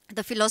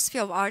 The Philosophy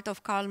of Art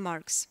of Karl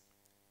Marx.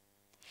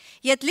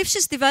 Yet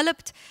Lifshitz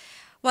developed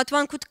what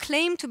one could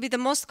claim to be the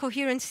most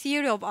coherent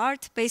theory of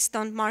art based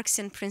on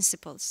Marxian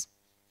principles.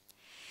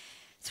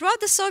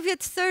 Throughout the Soviet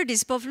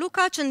 30s, both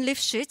Lukács and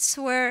Lifshitz,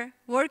 who were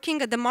working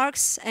at the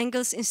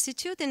Marx-Engels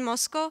Institute in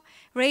Moscow,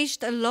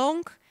 waged a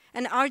long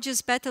and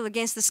arduous battle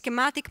against the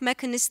schematic,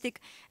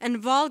 mechanistic, and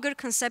vulgar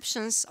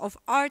conceptions of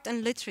art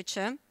and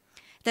literature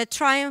that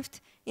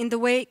triumphed in the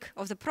wake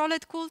of the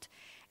prolet cult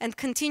and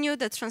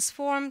continued a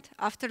transformed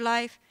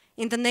afterlife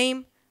in the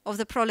name of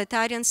the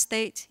proletarian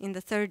state in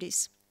the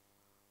 30s.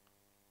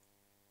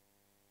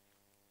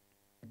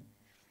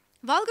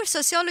 Vulgar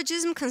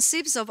sociologism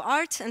conceives of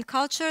art and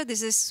culture,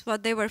 this is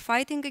what they were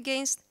fighting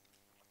against,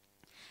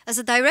 as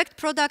a direct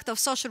product of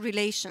social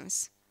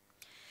relations.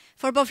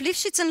 For both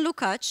Lifshitz and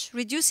Lukács,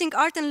 reducing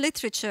art and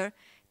literature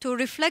to a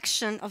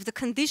reflection of the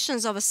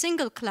conditions of a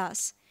single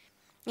class,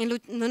 in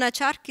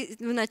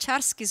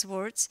Lunacharsky's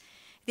words,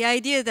 the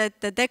idea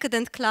that the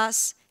decadent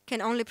class can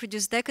only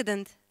produce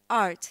decadent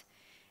art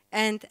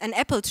and an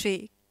apple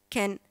tree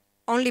can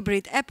only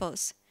breed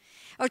apples,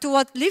 or to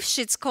what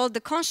Lifshitz called the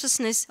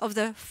consciousness of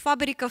the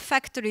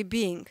fabrico-factory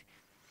being,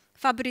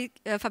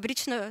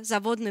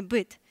 fabrično-zavodny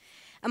byt,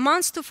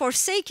 amounts to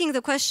forsaking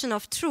the question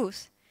of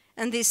truth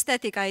and the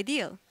aesthetic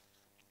ideal.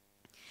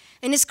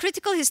 In his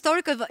critical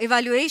historical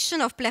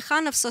evaluation of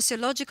Plekhanov's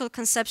sociological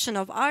conception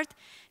of art,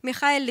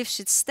 Mikhail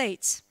Lifshitz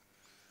states,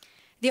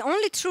 "The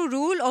only true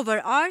rule over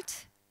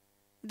art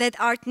that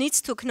art needs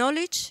to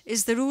acknowledge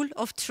is the rule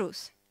of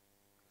truth."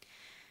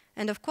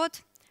 End of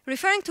quote.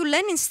 Referring to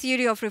Lenin's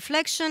theory of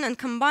reflection and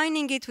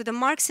combining it with a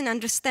Marxian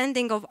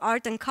understanding of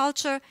art and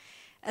culture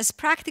as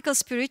practical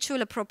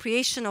spiritual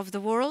appropriation of the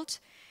world,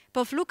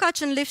 both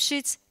Lukács and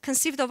Lifshitz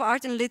conceived of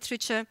art and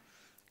literature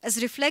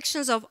as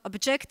reflections of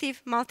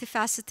objective,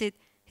 multifaceted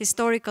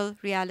historical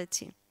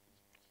reality.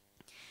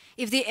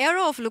 If the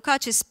era of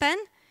Lukács' pen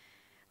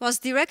was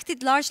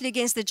directed largely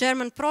against the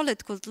German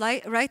prolet cult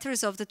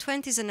writers of the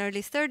 20s and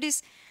early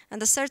 30s,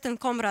 and a certain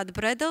Comrade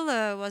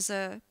Bredel was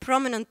a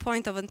prominent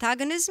point of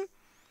antagonism,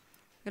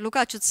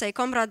 Lukács would say,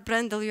 "Comrade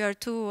Bredel, you are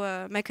too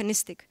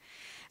mechanistic."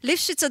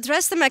 Lifshitz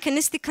addressed the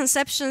mechanistic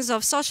conceptions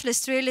of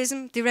socialist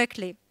realism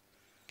directly.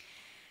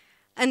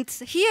 And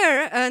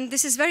here, and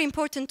this is very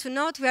important to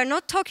note, we are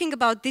not talking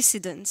about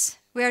dissidents.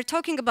 We are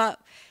talking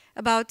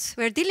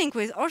we are dealing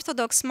with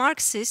orthodox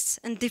Marxists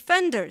and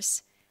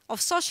defenders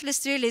of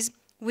socialist realism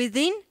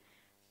within,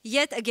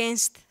 yet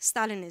against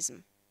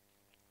Stalinism.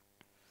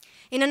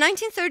 In a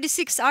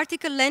 1936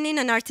 article, Lenin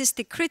and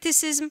Artistic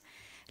Criticism,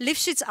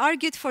 Lifshitz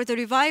argued for the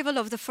revival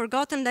of the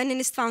forgotten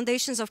Leninist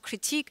foundations of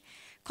critique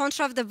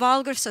contra the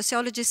vulgar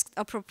sociologist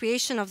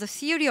appropriation of the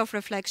theory of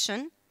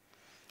reflection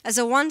as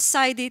a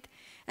one-sided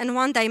and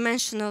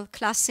one-dimensional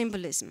class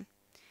symbolism.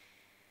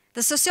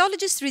 The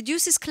sociologist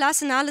reduces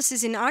class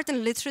analysis in art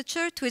and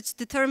literature to its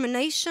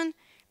determination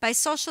by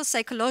social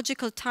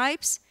psychological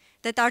types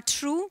that are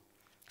true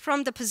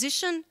from the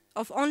position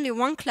of only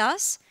one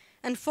class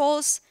and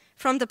false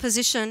from the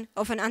position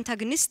of an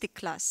antagonistic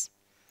class.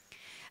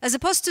 As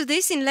opposed to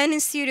this, in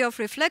Lenin's theory of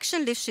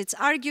reflection, Lifshitz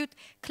argued,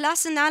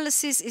 class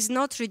analysis is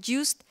not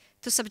reduced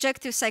to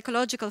subjective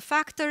psychological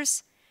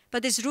factors,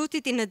 but is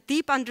rooted in a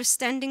deep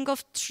understanding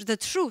of the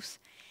truth,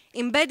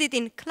 embedded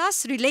in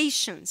class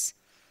relations,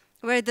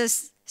 where the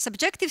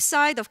subjective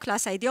side of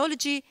class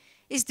ideology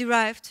is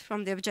derived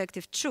from the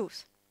objective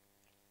truth.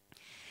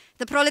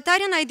 The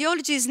proletarian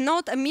ideology is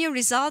not a mere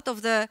result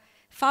of the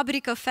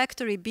fabrica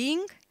factory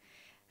being,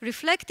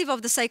 reflective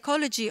of the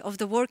psychology of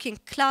the working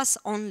class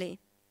only,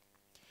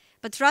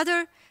 but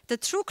rather the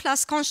true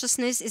class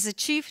consciousness is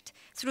achieved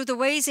through the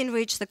ways in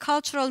which the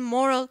cultural,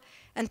 moral,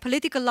 and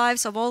political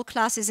lives of all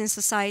classes in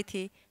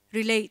society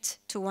relate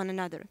to one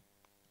another.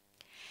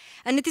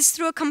 And it is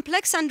through a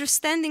complex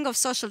understanding of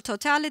social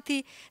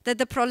totality that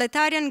the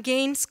proletarian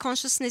gains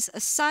consciousness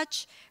as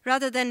such,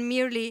 rather than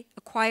merely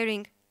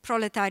acquiring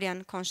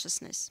proletarian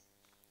consciousness.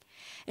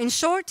 In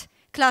short,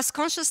 class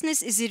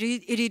consciousness is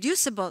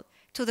irreducible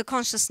to the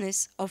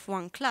consciousness of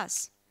one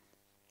class.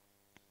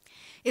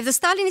 If the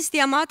Stalinist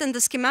Diamat and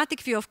the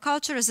schematic view of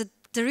culture as a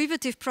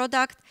derivative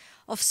product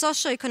of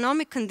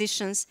socio-economic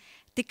conditions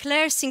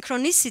declare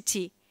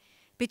synchronicity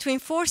between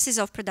forces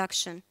of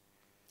production,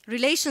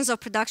 relations of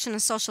production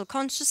and social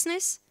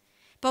consciousness,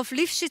 both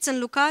Lifshitz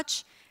and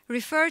Lukács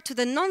refer to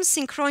the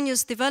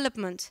non-synchronous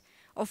development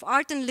of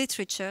art and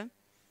literature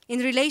in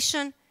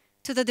relation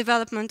to the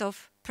development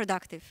of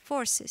productive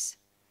forces.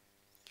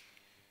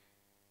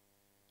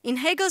 In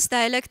Hegel's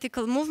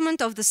dialectical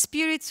movement of the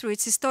spirit through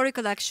its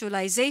historical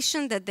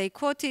actualization that they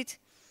quoted,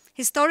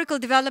 historical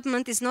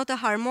development is not a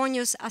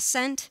harmonious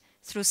ascent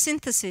through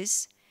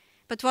synthesis,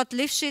 but what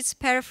Lifshitz,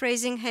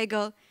 paraphrasing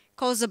Hegel,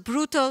 calls a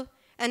brutal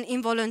and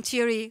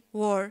involuntary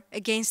war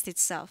against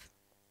itself.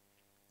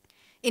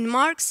 In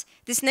Marx,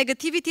 this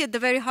negativity at the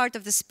very heart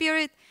of the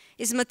spirit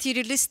is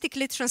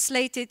materialistically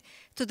translated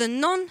to the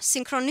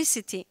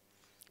non-synchronicity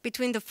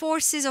between the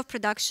forces of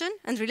production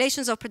and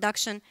relations of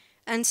production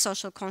and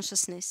social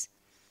consciousness.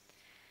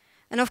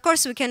 And of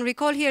course, we can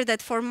recall here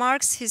that for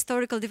Marx,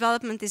 historical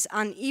development is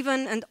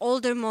uneven and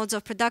older modes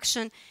of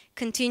production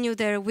continue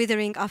their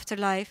withering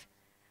afterlife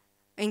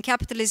in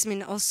capitalism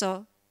and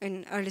also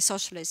in early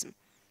socialism.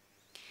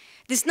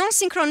 This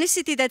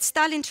non-synchronicity that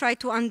Stalin tried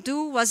to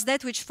undo was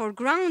that which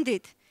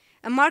foregrounded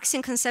a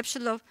Marxian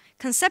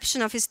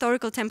conception of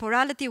historical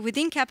temporality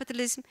within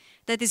capitalism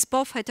that is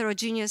both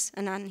heterogeneous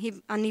and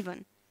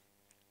uneven.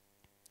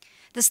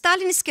 The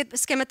Stalinist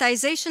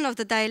schematization of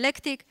the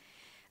dialectic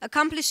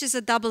accomplishes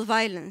a double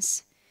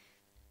violence.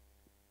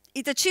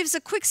 It achieves a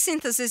quick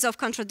synthesis of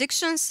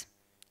contradictions,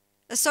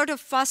 a sort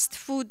of fast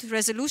food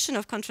resolution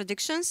of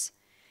contradictions,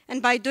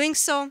 and by doing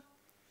so,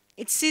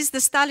 it sees the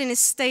Stalinist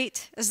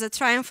state as the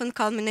triumphant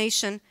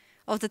culmination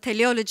of the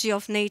teleology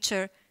of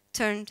nature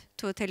turned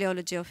to a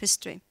teleology of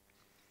history.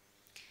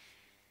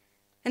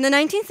 In the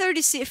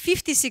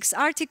 1956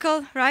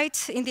 article,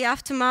 right in the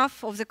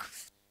aftermath of the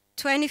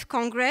 20th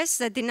Congress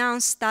that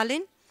denounced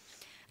Stalin,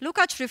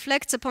 Lukács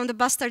reflects upon the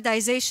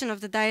bastardization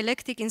of the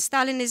dialectic in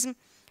Stalinism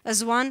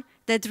as one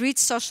that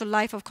rids social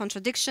life of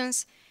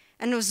contradictions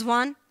and as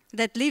one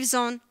that lives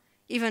on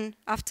even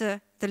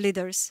after the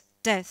leader's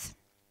death.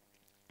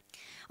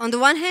 On the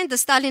one hand, the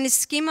Stalinist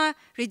schema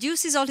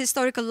reduces all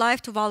historical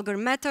life to vulgar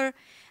matter,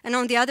 and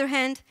on the other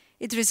hand,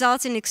 it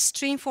results in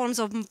extreme forms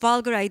of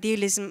vulgar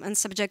idealism and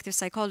subjective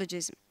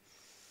psychologism.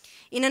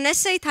 In an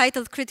essay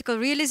titled Critical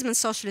Realism and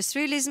Socialist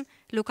Realism,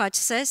 Lukács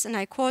says, and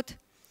I quote,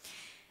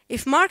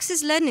 "If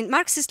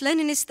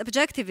Marxist-Leninist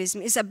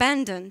objectivism is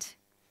abandoned,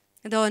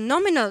 though a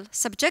nominal,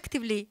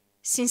 subjectively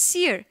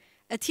sincere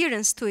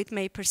adherence to it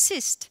may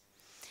persist,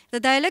 the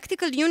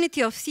dialectical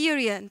unity of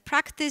theory and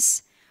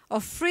practice,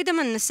 of freedom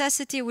and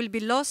necessity will be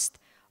lost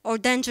or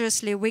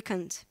dangerously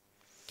weakened.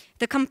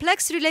 The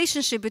complex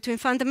relationship between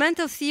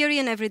fundamental theory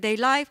and everyday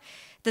life,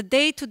 the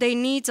day-to-day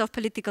needs of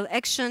political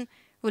action,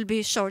 will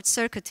be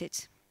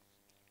short-circuited."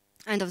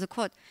 End of the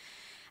quote.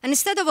 And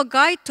instead of a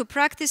guide to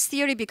practice,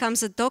 theory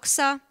becomes a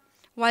doxa,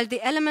 while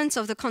the elements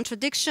of the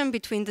contradiction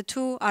between the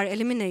two are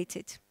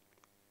eliminated.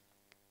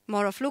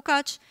 More of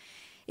Lukács.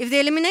 If the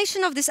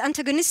elimination of this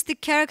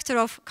antagonistic character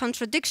of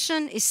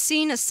contradiction is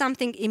seen as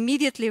something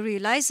immediately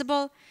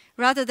realizable,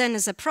 rather than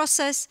as a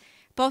process,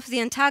 both the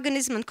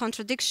antagonism and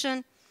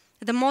contradiction,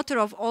 the motor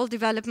of all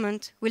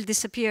development, will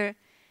disappear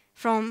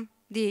from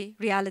the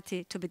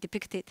reality to be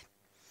depicted.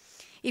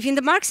 If in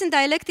the Marxian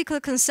dialectical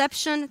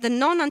conception, the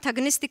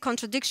non-antagonistic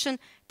contradiction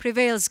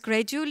prevails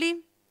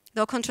gradually,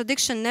 though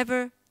contradiction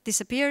never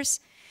disappears,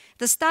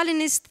 the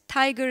Stalinist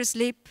tiger's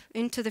leap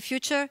into the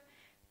future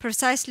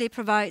precisely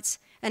provides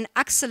an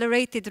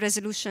accelerated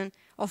resolution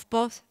of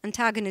both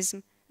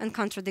antagonism and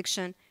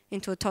contradiction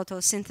into a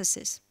total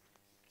synthesis.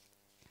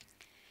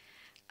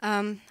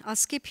 I'll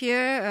skip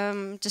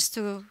here just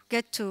to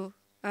get to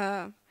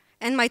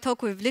end my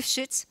talk with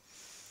Lifshitz.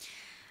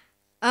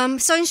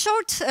 So in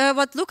short,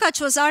 what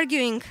Lukács was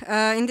arguing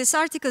in this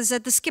article is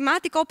that the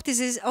schematic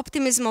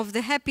optimism of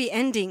the happy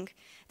ending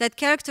that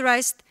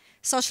characterized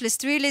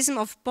socialist realism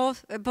of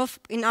both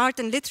in art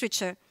and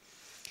literature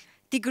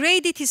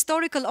degraded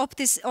historical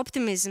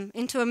optimism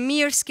into a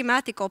mere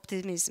schematic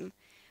optimism,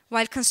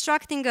 while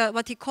constructing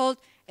what he called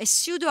a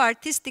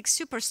pseudo-artistic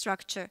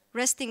superstructure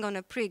resting on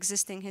a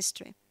pre-existing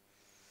history.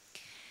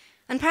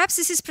 And perhaps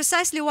this is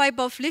precisely why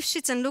both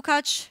Lifshitz and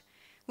Lukács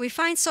we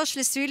find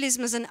socialist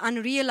realism as an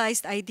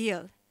unrealized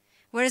ideal,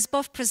 whereas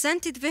both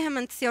presented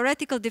vehement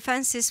theoretical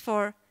defenses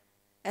for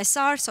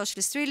SR,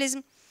 socialist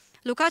realism,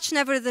 Lukács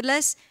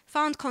nevertheless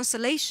found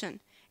consolation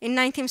in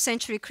 19th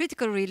century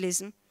critical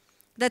realism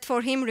that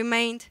for him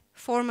remained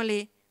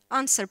formally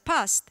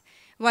unsurpassed,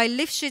 while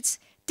Lifshitz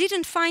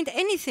didn't find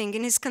anything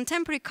in his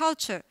contemporary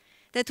culture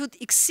that would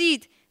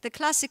exceed the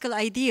classical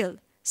ideal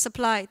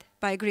supplied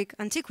by Greek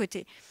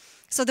antiquity.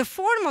 So the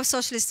form of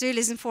socialist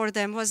realism for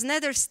them was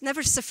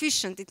never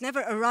sufficient. It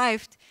never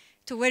arrived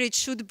to where it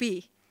should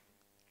be.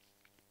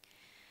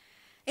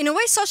 In a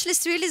way,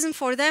 socialist realism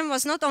for them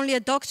was not only a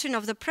doctrine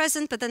of the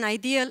present, but an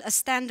ideal, a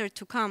standard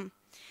to come.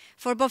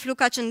 For both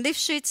Lukács and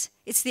Lifshitz,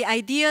 it's the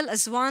ideal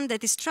as one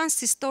that is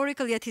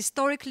trans-historical yet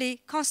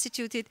historically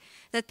constituted,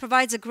 that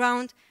provides a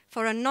ground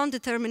for a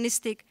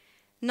non-deterministic,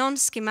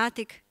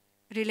 non-schematic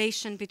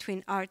relation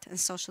between art and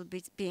social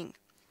being.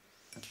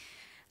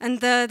 And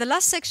the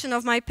last section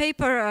of my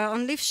paper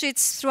on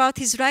Lifshitz, throughout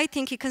his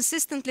writing, he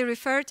consistently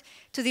referred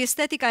to the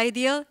aesthetic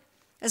ideal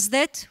as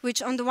that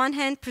which on the one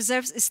hand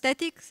preserves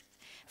aesthetics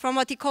from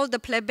what he called the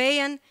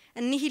plebeian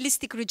and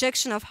nihilistic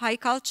rejection of high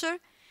culture,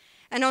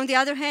 and on the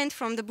other hand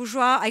from the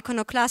bourgeois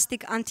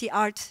iconoclastic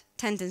anti-art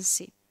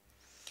tendency.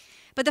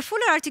 But the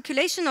fuller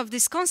articulation of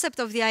this concept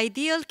of the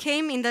ideal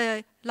came in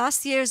the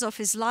last years of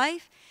his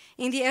life,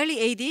 in the early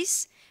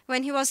 80s,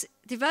 when he was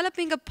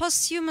developing a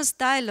posthumous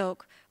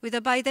dialogue with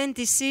the by then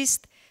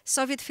deceased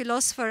Soviet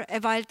philosopher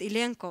Evald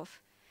Ilyenkov.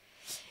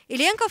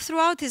 Ilyenkov,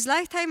 throughout his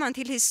lifetime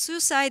until his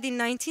suicide in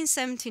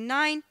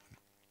 1979,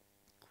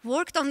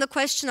 worked on the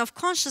question of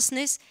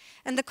consciousness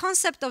and the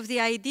concept of the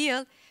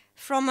ideal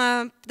from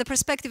the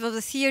perspective of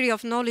the theory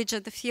of knowledge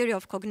and the theory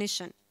of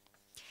cognition.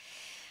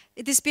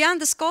 It is beyond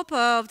the scope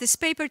of this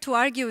paper to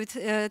argue with,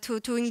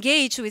 to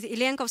engage with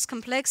Ilyenkov's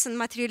complex and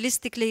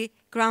materialistically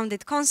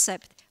grounded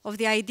concept of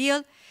the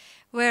ideal,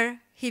 where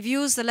he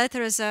views the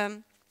latter as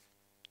the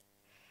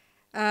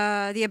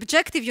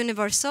objective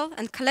universal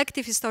and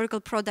collective historical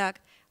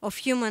product of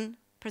human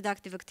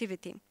productive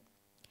activity.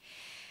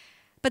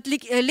 But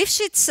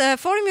Lifshitz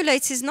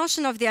formulates his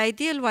notion of the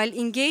ideal while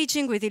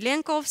engaging with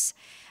Ilyenkov's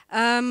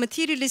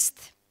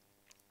materialist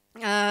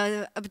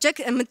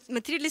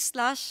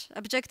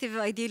objective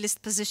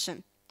idealist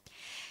position.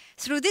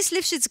 Through this,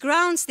 Lifshitz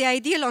grounds the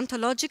ideal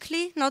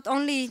ontologically, not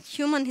only in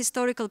human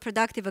historical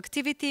productive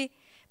activity,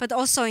 but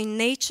also in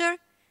nature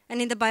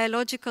and in the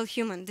biological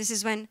human. This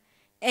is when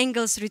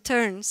Engels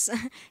returns.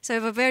 So I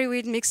have a very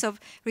weird mix of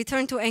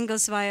return to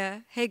Engels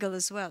via Hegel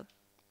as well.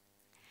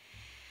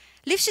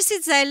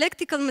 Lifshitz's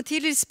dialectical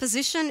materialist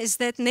position is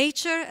that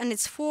nature and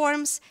its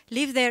forms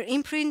leave their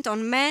imprint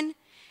on man,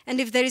 and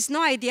if there is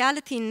no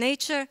ideality in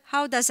nature,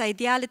 how does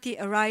ideality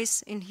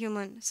arise in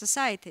human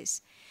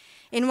societies?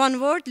 In one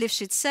word,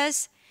 Lifshitz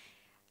says,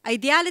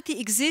 ideality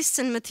exists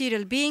in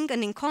material being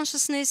and in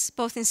consciousness,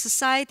 both in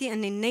society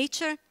and in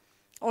nature,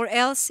 or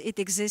else it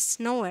exists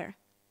nowhere.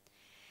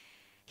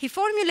 He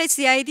formulates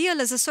the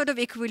ideal as a sort of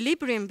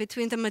equilibrium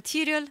between the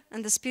material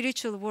and the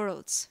spiritual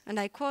worlds. And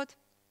I quote,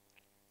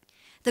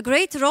 "The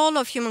great role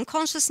of human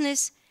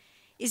consciousness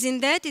is in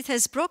that it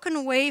has broken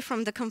away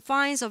from the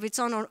confines of its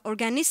own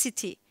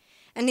organicity,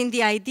 and in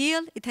the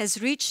ideal it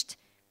has reached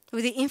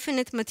with the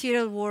infinite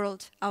material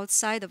world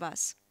outside of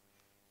us."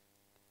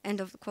 End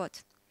of the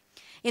quote.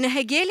 In a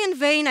Hegelian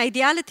vein,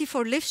 ideality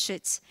for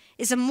Lifshitz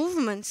is a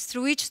movement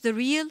through which the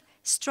real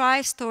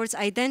strives towards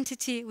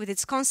identity with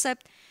its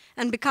concept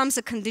and becomes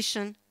a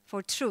condition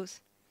for truth.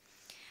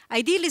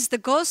 Ideal is the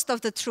ghost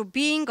of the true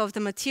being of the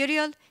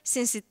material,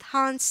 since it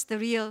haunts the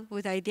real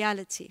with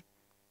ideality.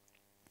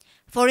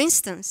 For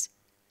instance,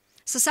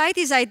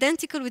 society is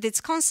identical with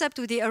its concept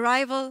with the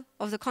arrival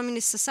of the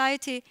communist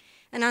society,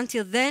 and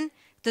until then,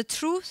 the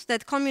truth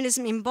that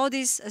communism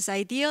embodies as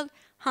ideal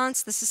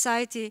haunts the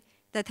society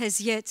that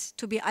has yet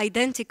to be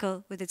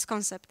identical with its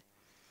concept.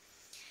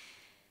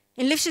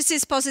 In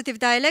Lifshitz's positive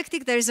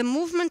dialectic, there is a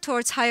movement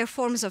towards higher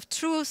forms of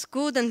truth,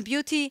 good and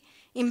beauty,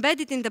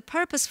 embedded in the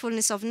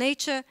purposefulness of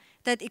nature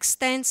that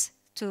extends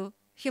to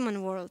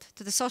human world,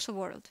 to the social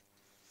world.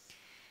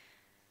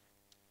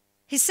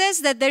 He says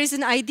that there is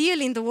an ideal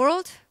in the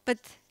world, but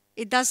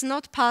it does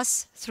not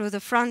pass through the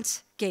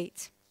front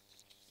gate.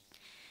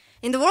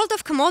 In the world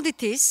of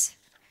commodities,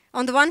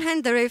 on the one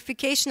hand, the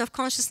reification of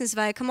consciousness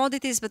via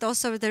commodities, but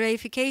also the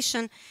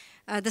reification,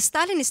 the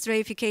Stalinist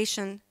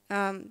reification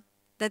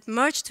that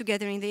merged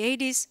together in the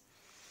 80s,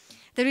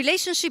 the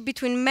relationship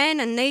between man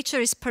and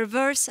nature is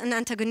perverse and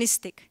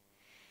antagonistic.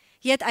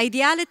 Yet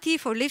ideality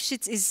for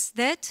Lifshitz is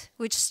that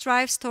which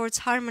strives towards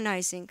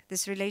harmonizing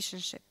this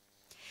relationship.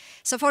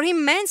 So for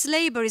him, man's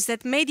labor is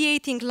that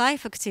mediating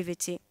life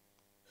activity,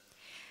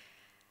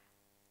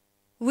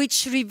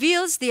 which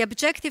reveals the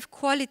objective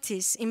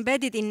qualities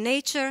embedded in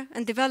nature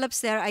and develops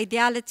their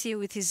ideality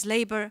with his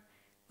labor,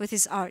 with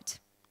his art.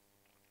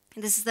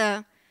 And this is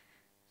the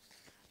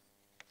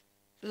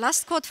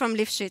last quote from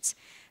Lifshitz.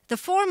 The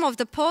form of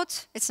the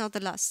pot, it's not the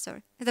last,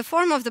 sorry. The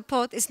form of the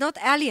pot is not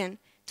alien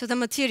to the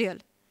material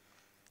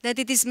that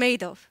it is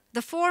made of.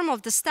 The form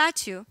of the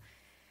statue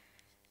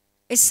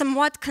is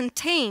somewhat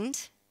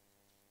contained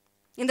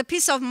in the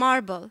piece of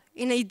marble,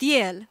 in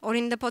ideal, or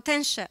in the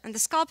potentia, and the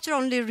sculpture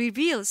only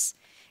reveals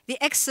the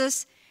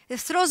excess, it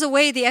throws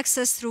away the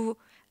excess through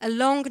a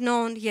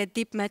long-known yet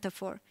deep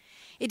metaphor.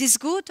 It is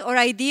good or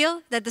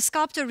ideal that the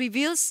sculptor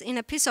reveals in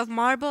a piece of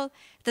marble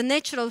the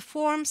natural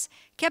forms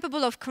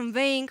capable of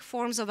conveying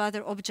forms of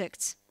other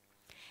objects.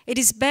 It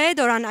is bad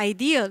or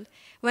unideal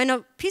when a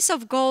piece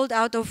of gold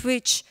out of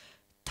which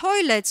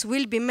toilets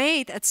will be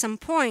made at some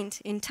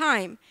point in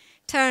time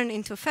turn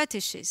into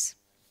fetishes.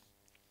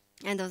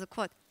 End of the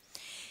quote.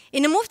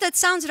 In a move that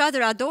sounds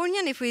rather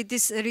Adornian, if we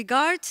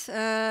disregard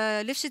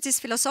Lifshitz's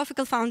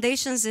philosophical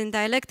foundations in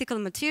dialectical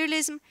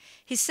materialism,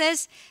 he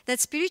says that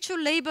spiritual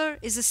labor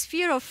is a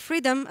sphere of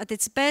freedom at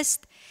its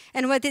best,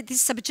 and when it is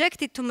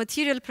subjected to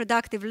material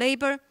productive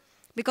labor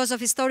because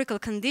of historical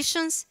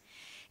conditions,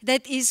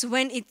 that is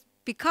when it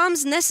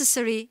becomes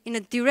necessary in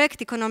a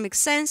direct economic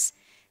sense,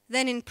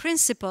 then in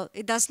principle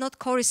it does not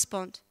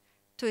correspond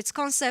to its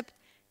concept,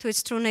 to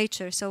its true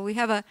nature. So we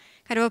have a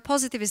kind of a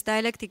positivist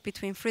dialectic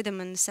between freedom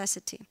and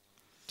necessity.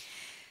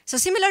 So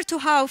similar to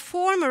how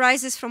form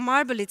arises from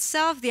marble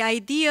itself, the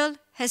ideal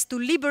has to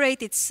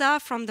liberate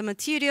itself from the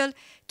material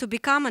to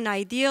become an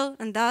ideal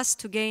and thus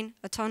to gain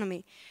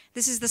autonomy.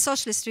 This is the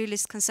socialist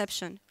realist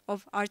conception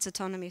of art's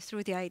autonomy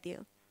through the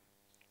ideal.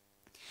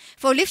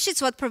 For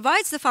Lifshitz, what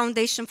provides the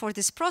foundation for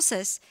this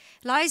process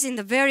lies in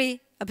the very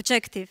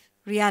objective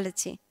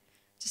reality.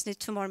 Just need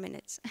 2 more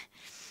minutes.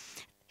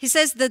 He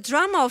says the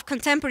drama of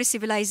contemporary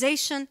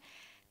civilization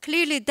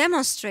clearly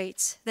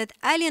demonstrates that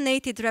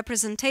alienated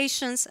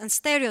representations and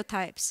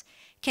stereotypes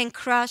can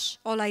crush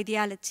all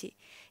ideality,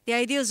 the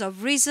ideals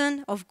of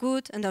reason, of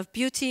good, and of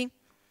beauty.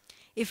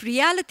 If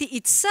reality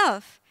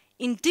itself,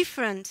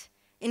 indifferent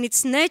in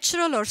its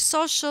natural or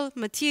social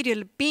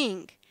material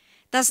being,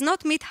 does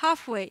not meet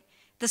halfway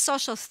the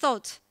social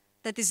thought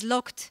that is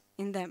locked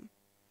in them.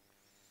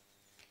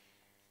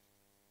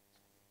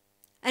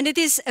 And it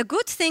is a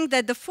good thing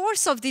that the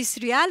force of this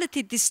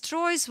reality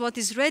destroys what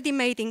is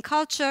ready-made in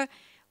culture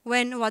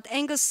when what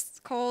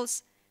Engels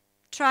calls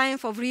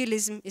triumph of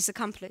realism is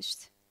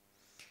accomplished.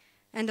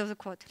 End of the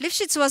quote.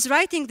 Lifshitz was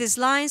writing these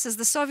lines as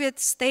the Soviet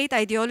state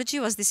ideology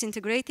was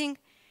disintegrating,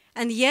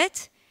 and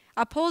yet,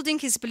 upholding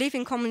his belief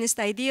in communist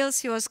ideals,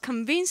 he was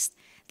convinced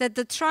that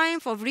the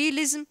triumph of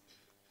realism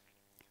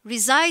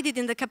resided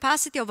in the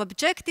capacity of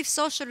objective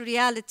social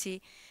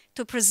reality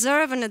to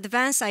preserve and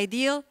advance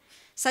ideal,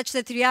 such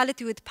that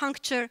reality would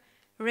puncture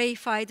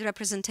reified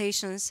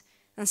representations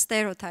and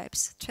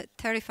stereotypes.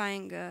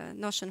 Terrifying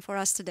notion for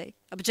us today.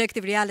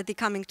 Objective reality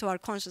coming to our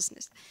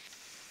consciousness.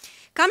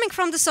 Coming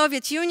from the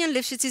Soviet Union,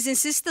 Lifshitz's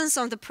insistence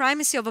on the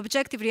primacy of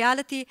objective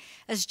reality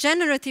as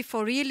generative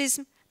for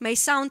realism may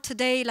sound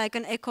today like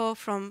an echo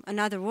from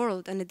another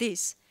world, and it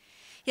is.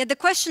 Yet the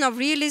question of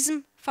realism,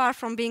 far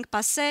from being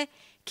passé,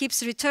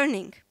 keeps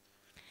returning,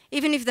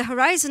 even if the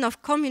horizon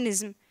of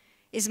communism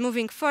is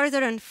moving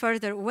further and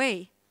further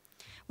away.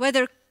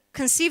 Whether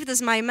conceived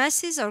as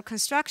mimesis or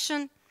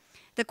construction,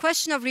 the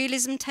question of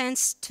realism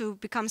tends to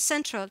become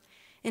central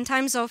in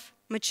times of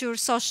mature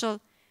social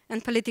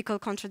and political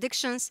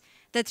contradictions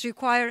that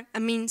require a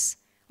means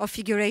of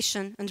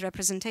figuration and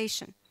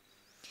representation.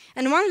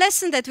 And one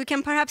lesson that we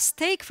can perhaps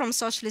take from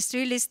socialist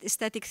realist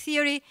aesthetic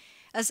theory,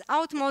 as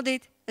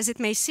outmoded as it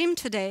may seem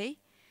today,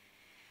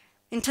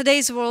 in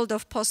today's world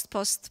of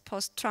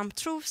post-Trump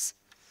truths,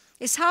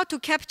 is how to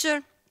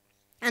capture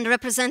and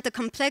represent a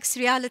complex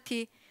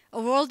reality, a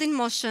world in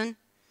motion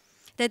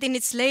that in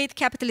its late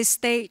capitalist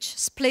stage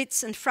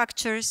splits and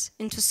fractures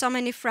into so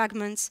many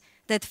fragments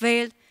that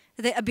veil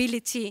the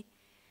ability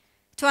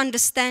to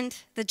understand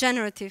the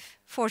generative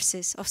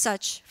forces of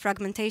such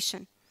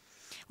fragmentation.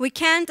 We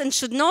can't and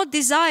should not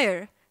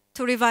desire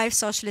to revive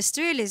socialist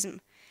realism,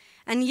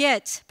 and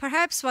yet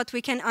perhaps what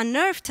we can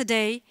unearth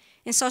today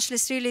in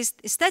socialist realist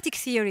aesthetic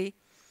theory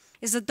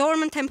is the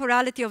dormant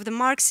temporality of the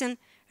Marxian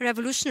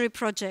revolutionary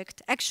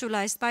project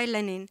actualized by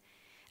Lenin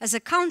as a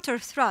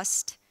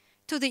counter-thrust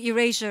to the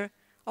erasure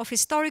of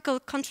historical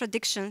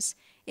contradictions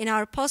in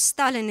our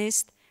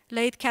post-Stalinist,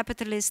 late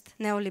capitalist,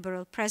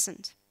 neoliberal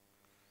present.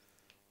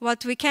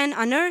 What we can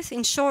unearth,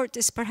 in short,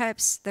 is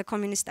perhaps the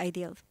communist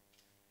ideal.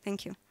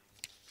 Thank you.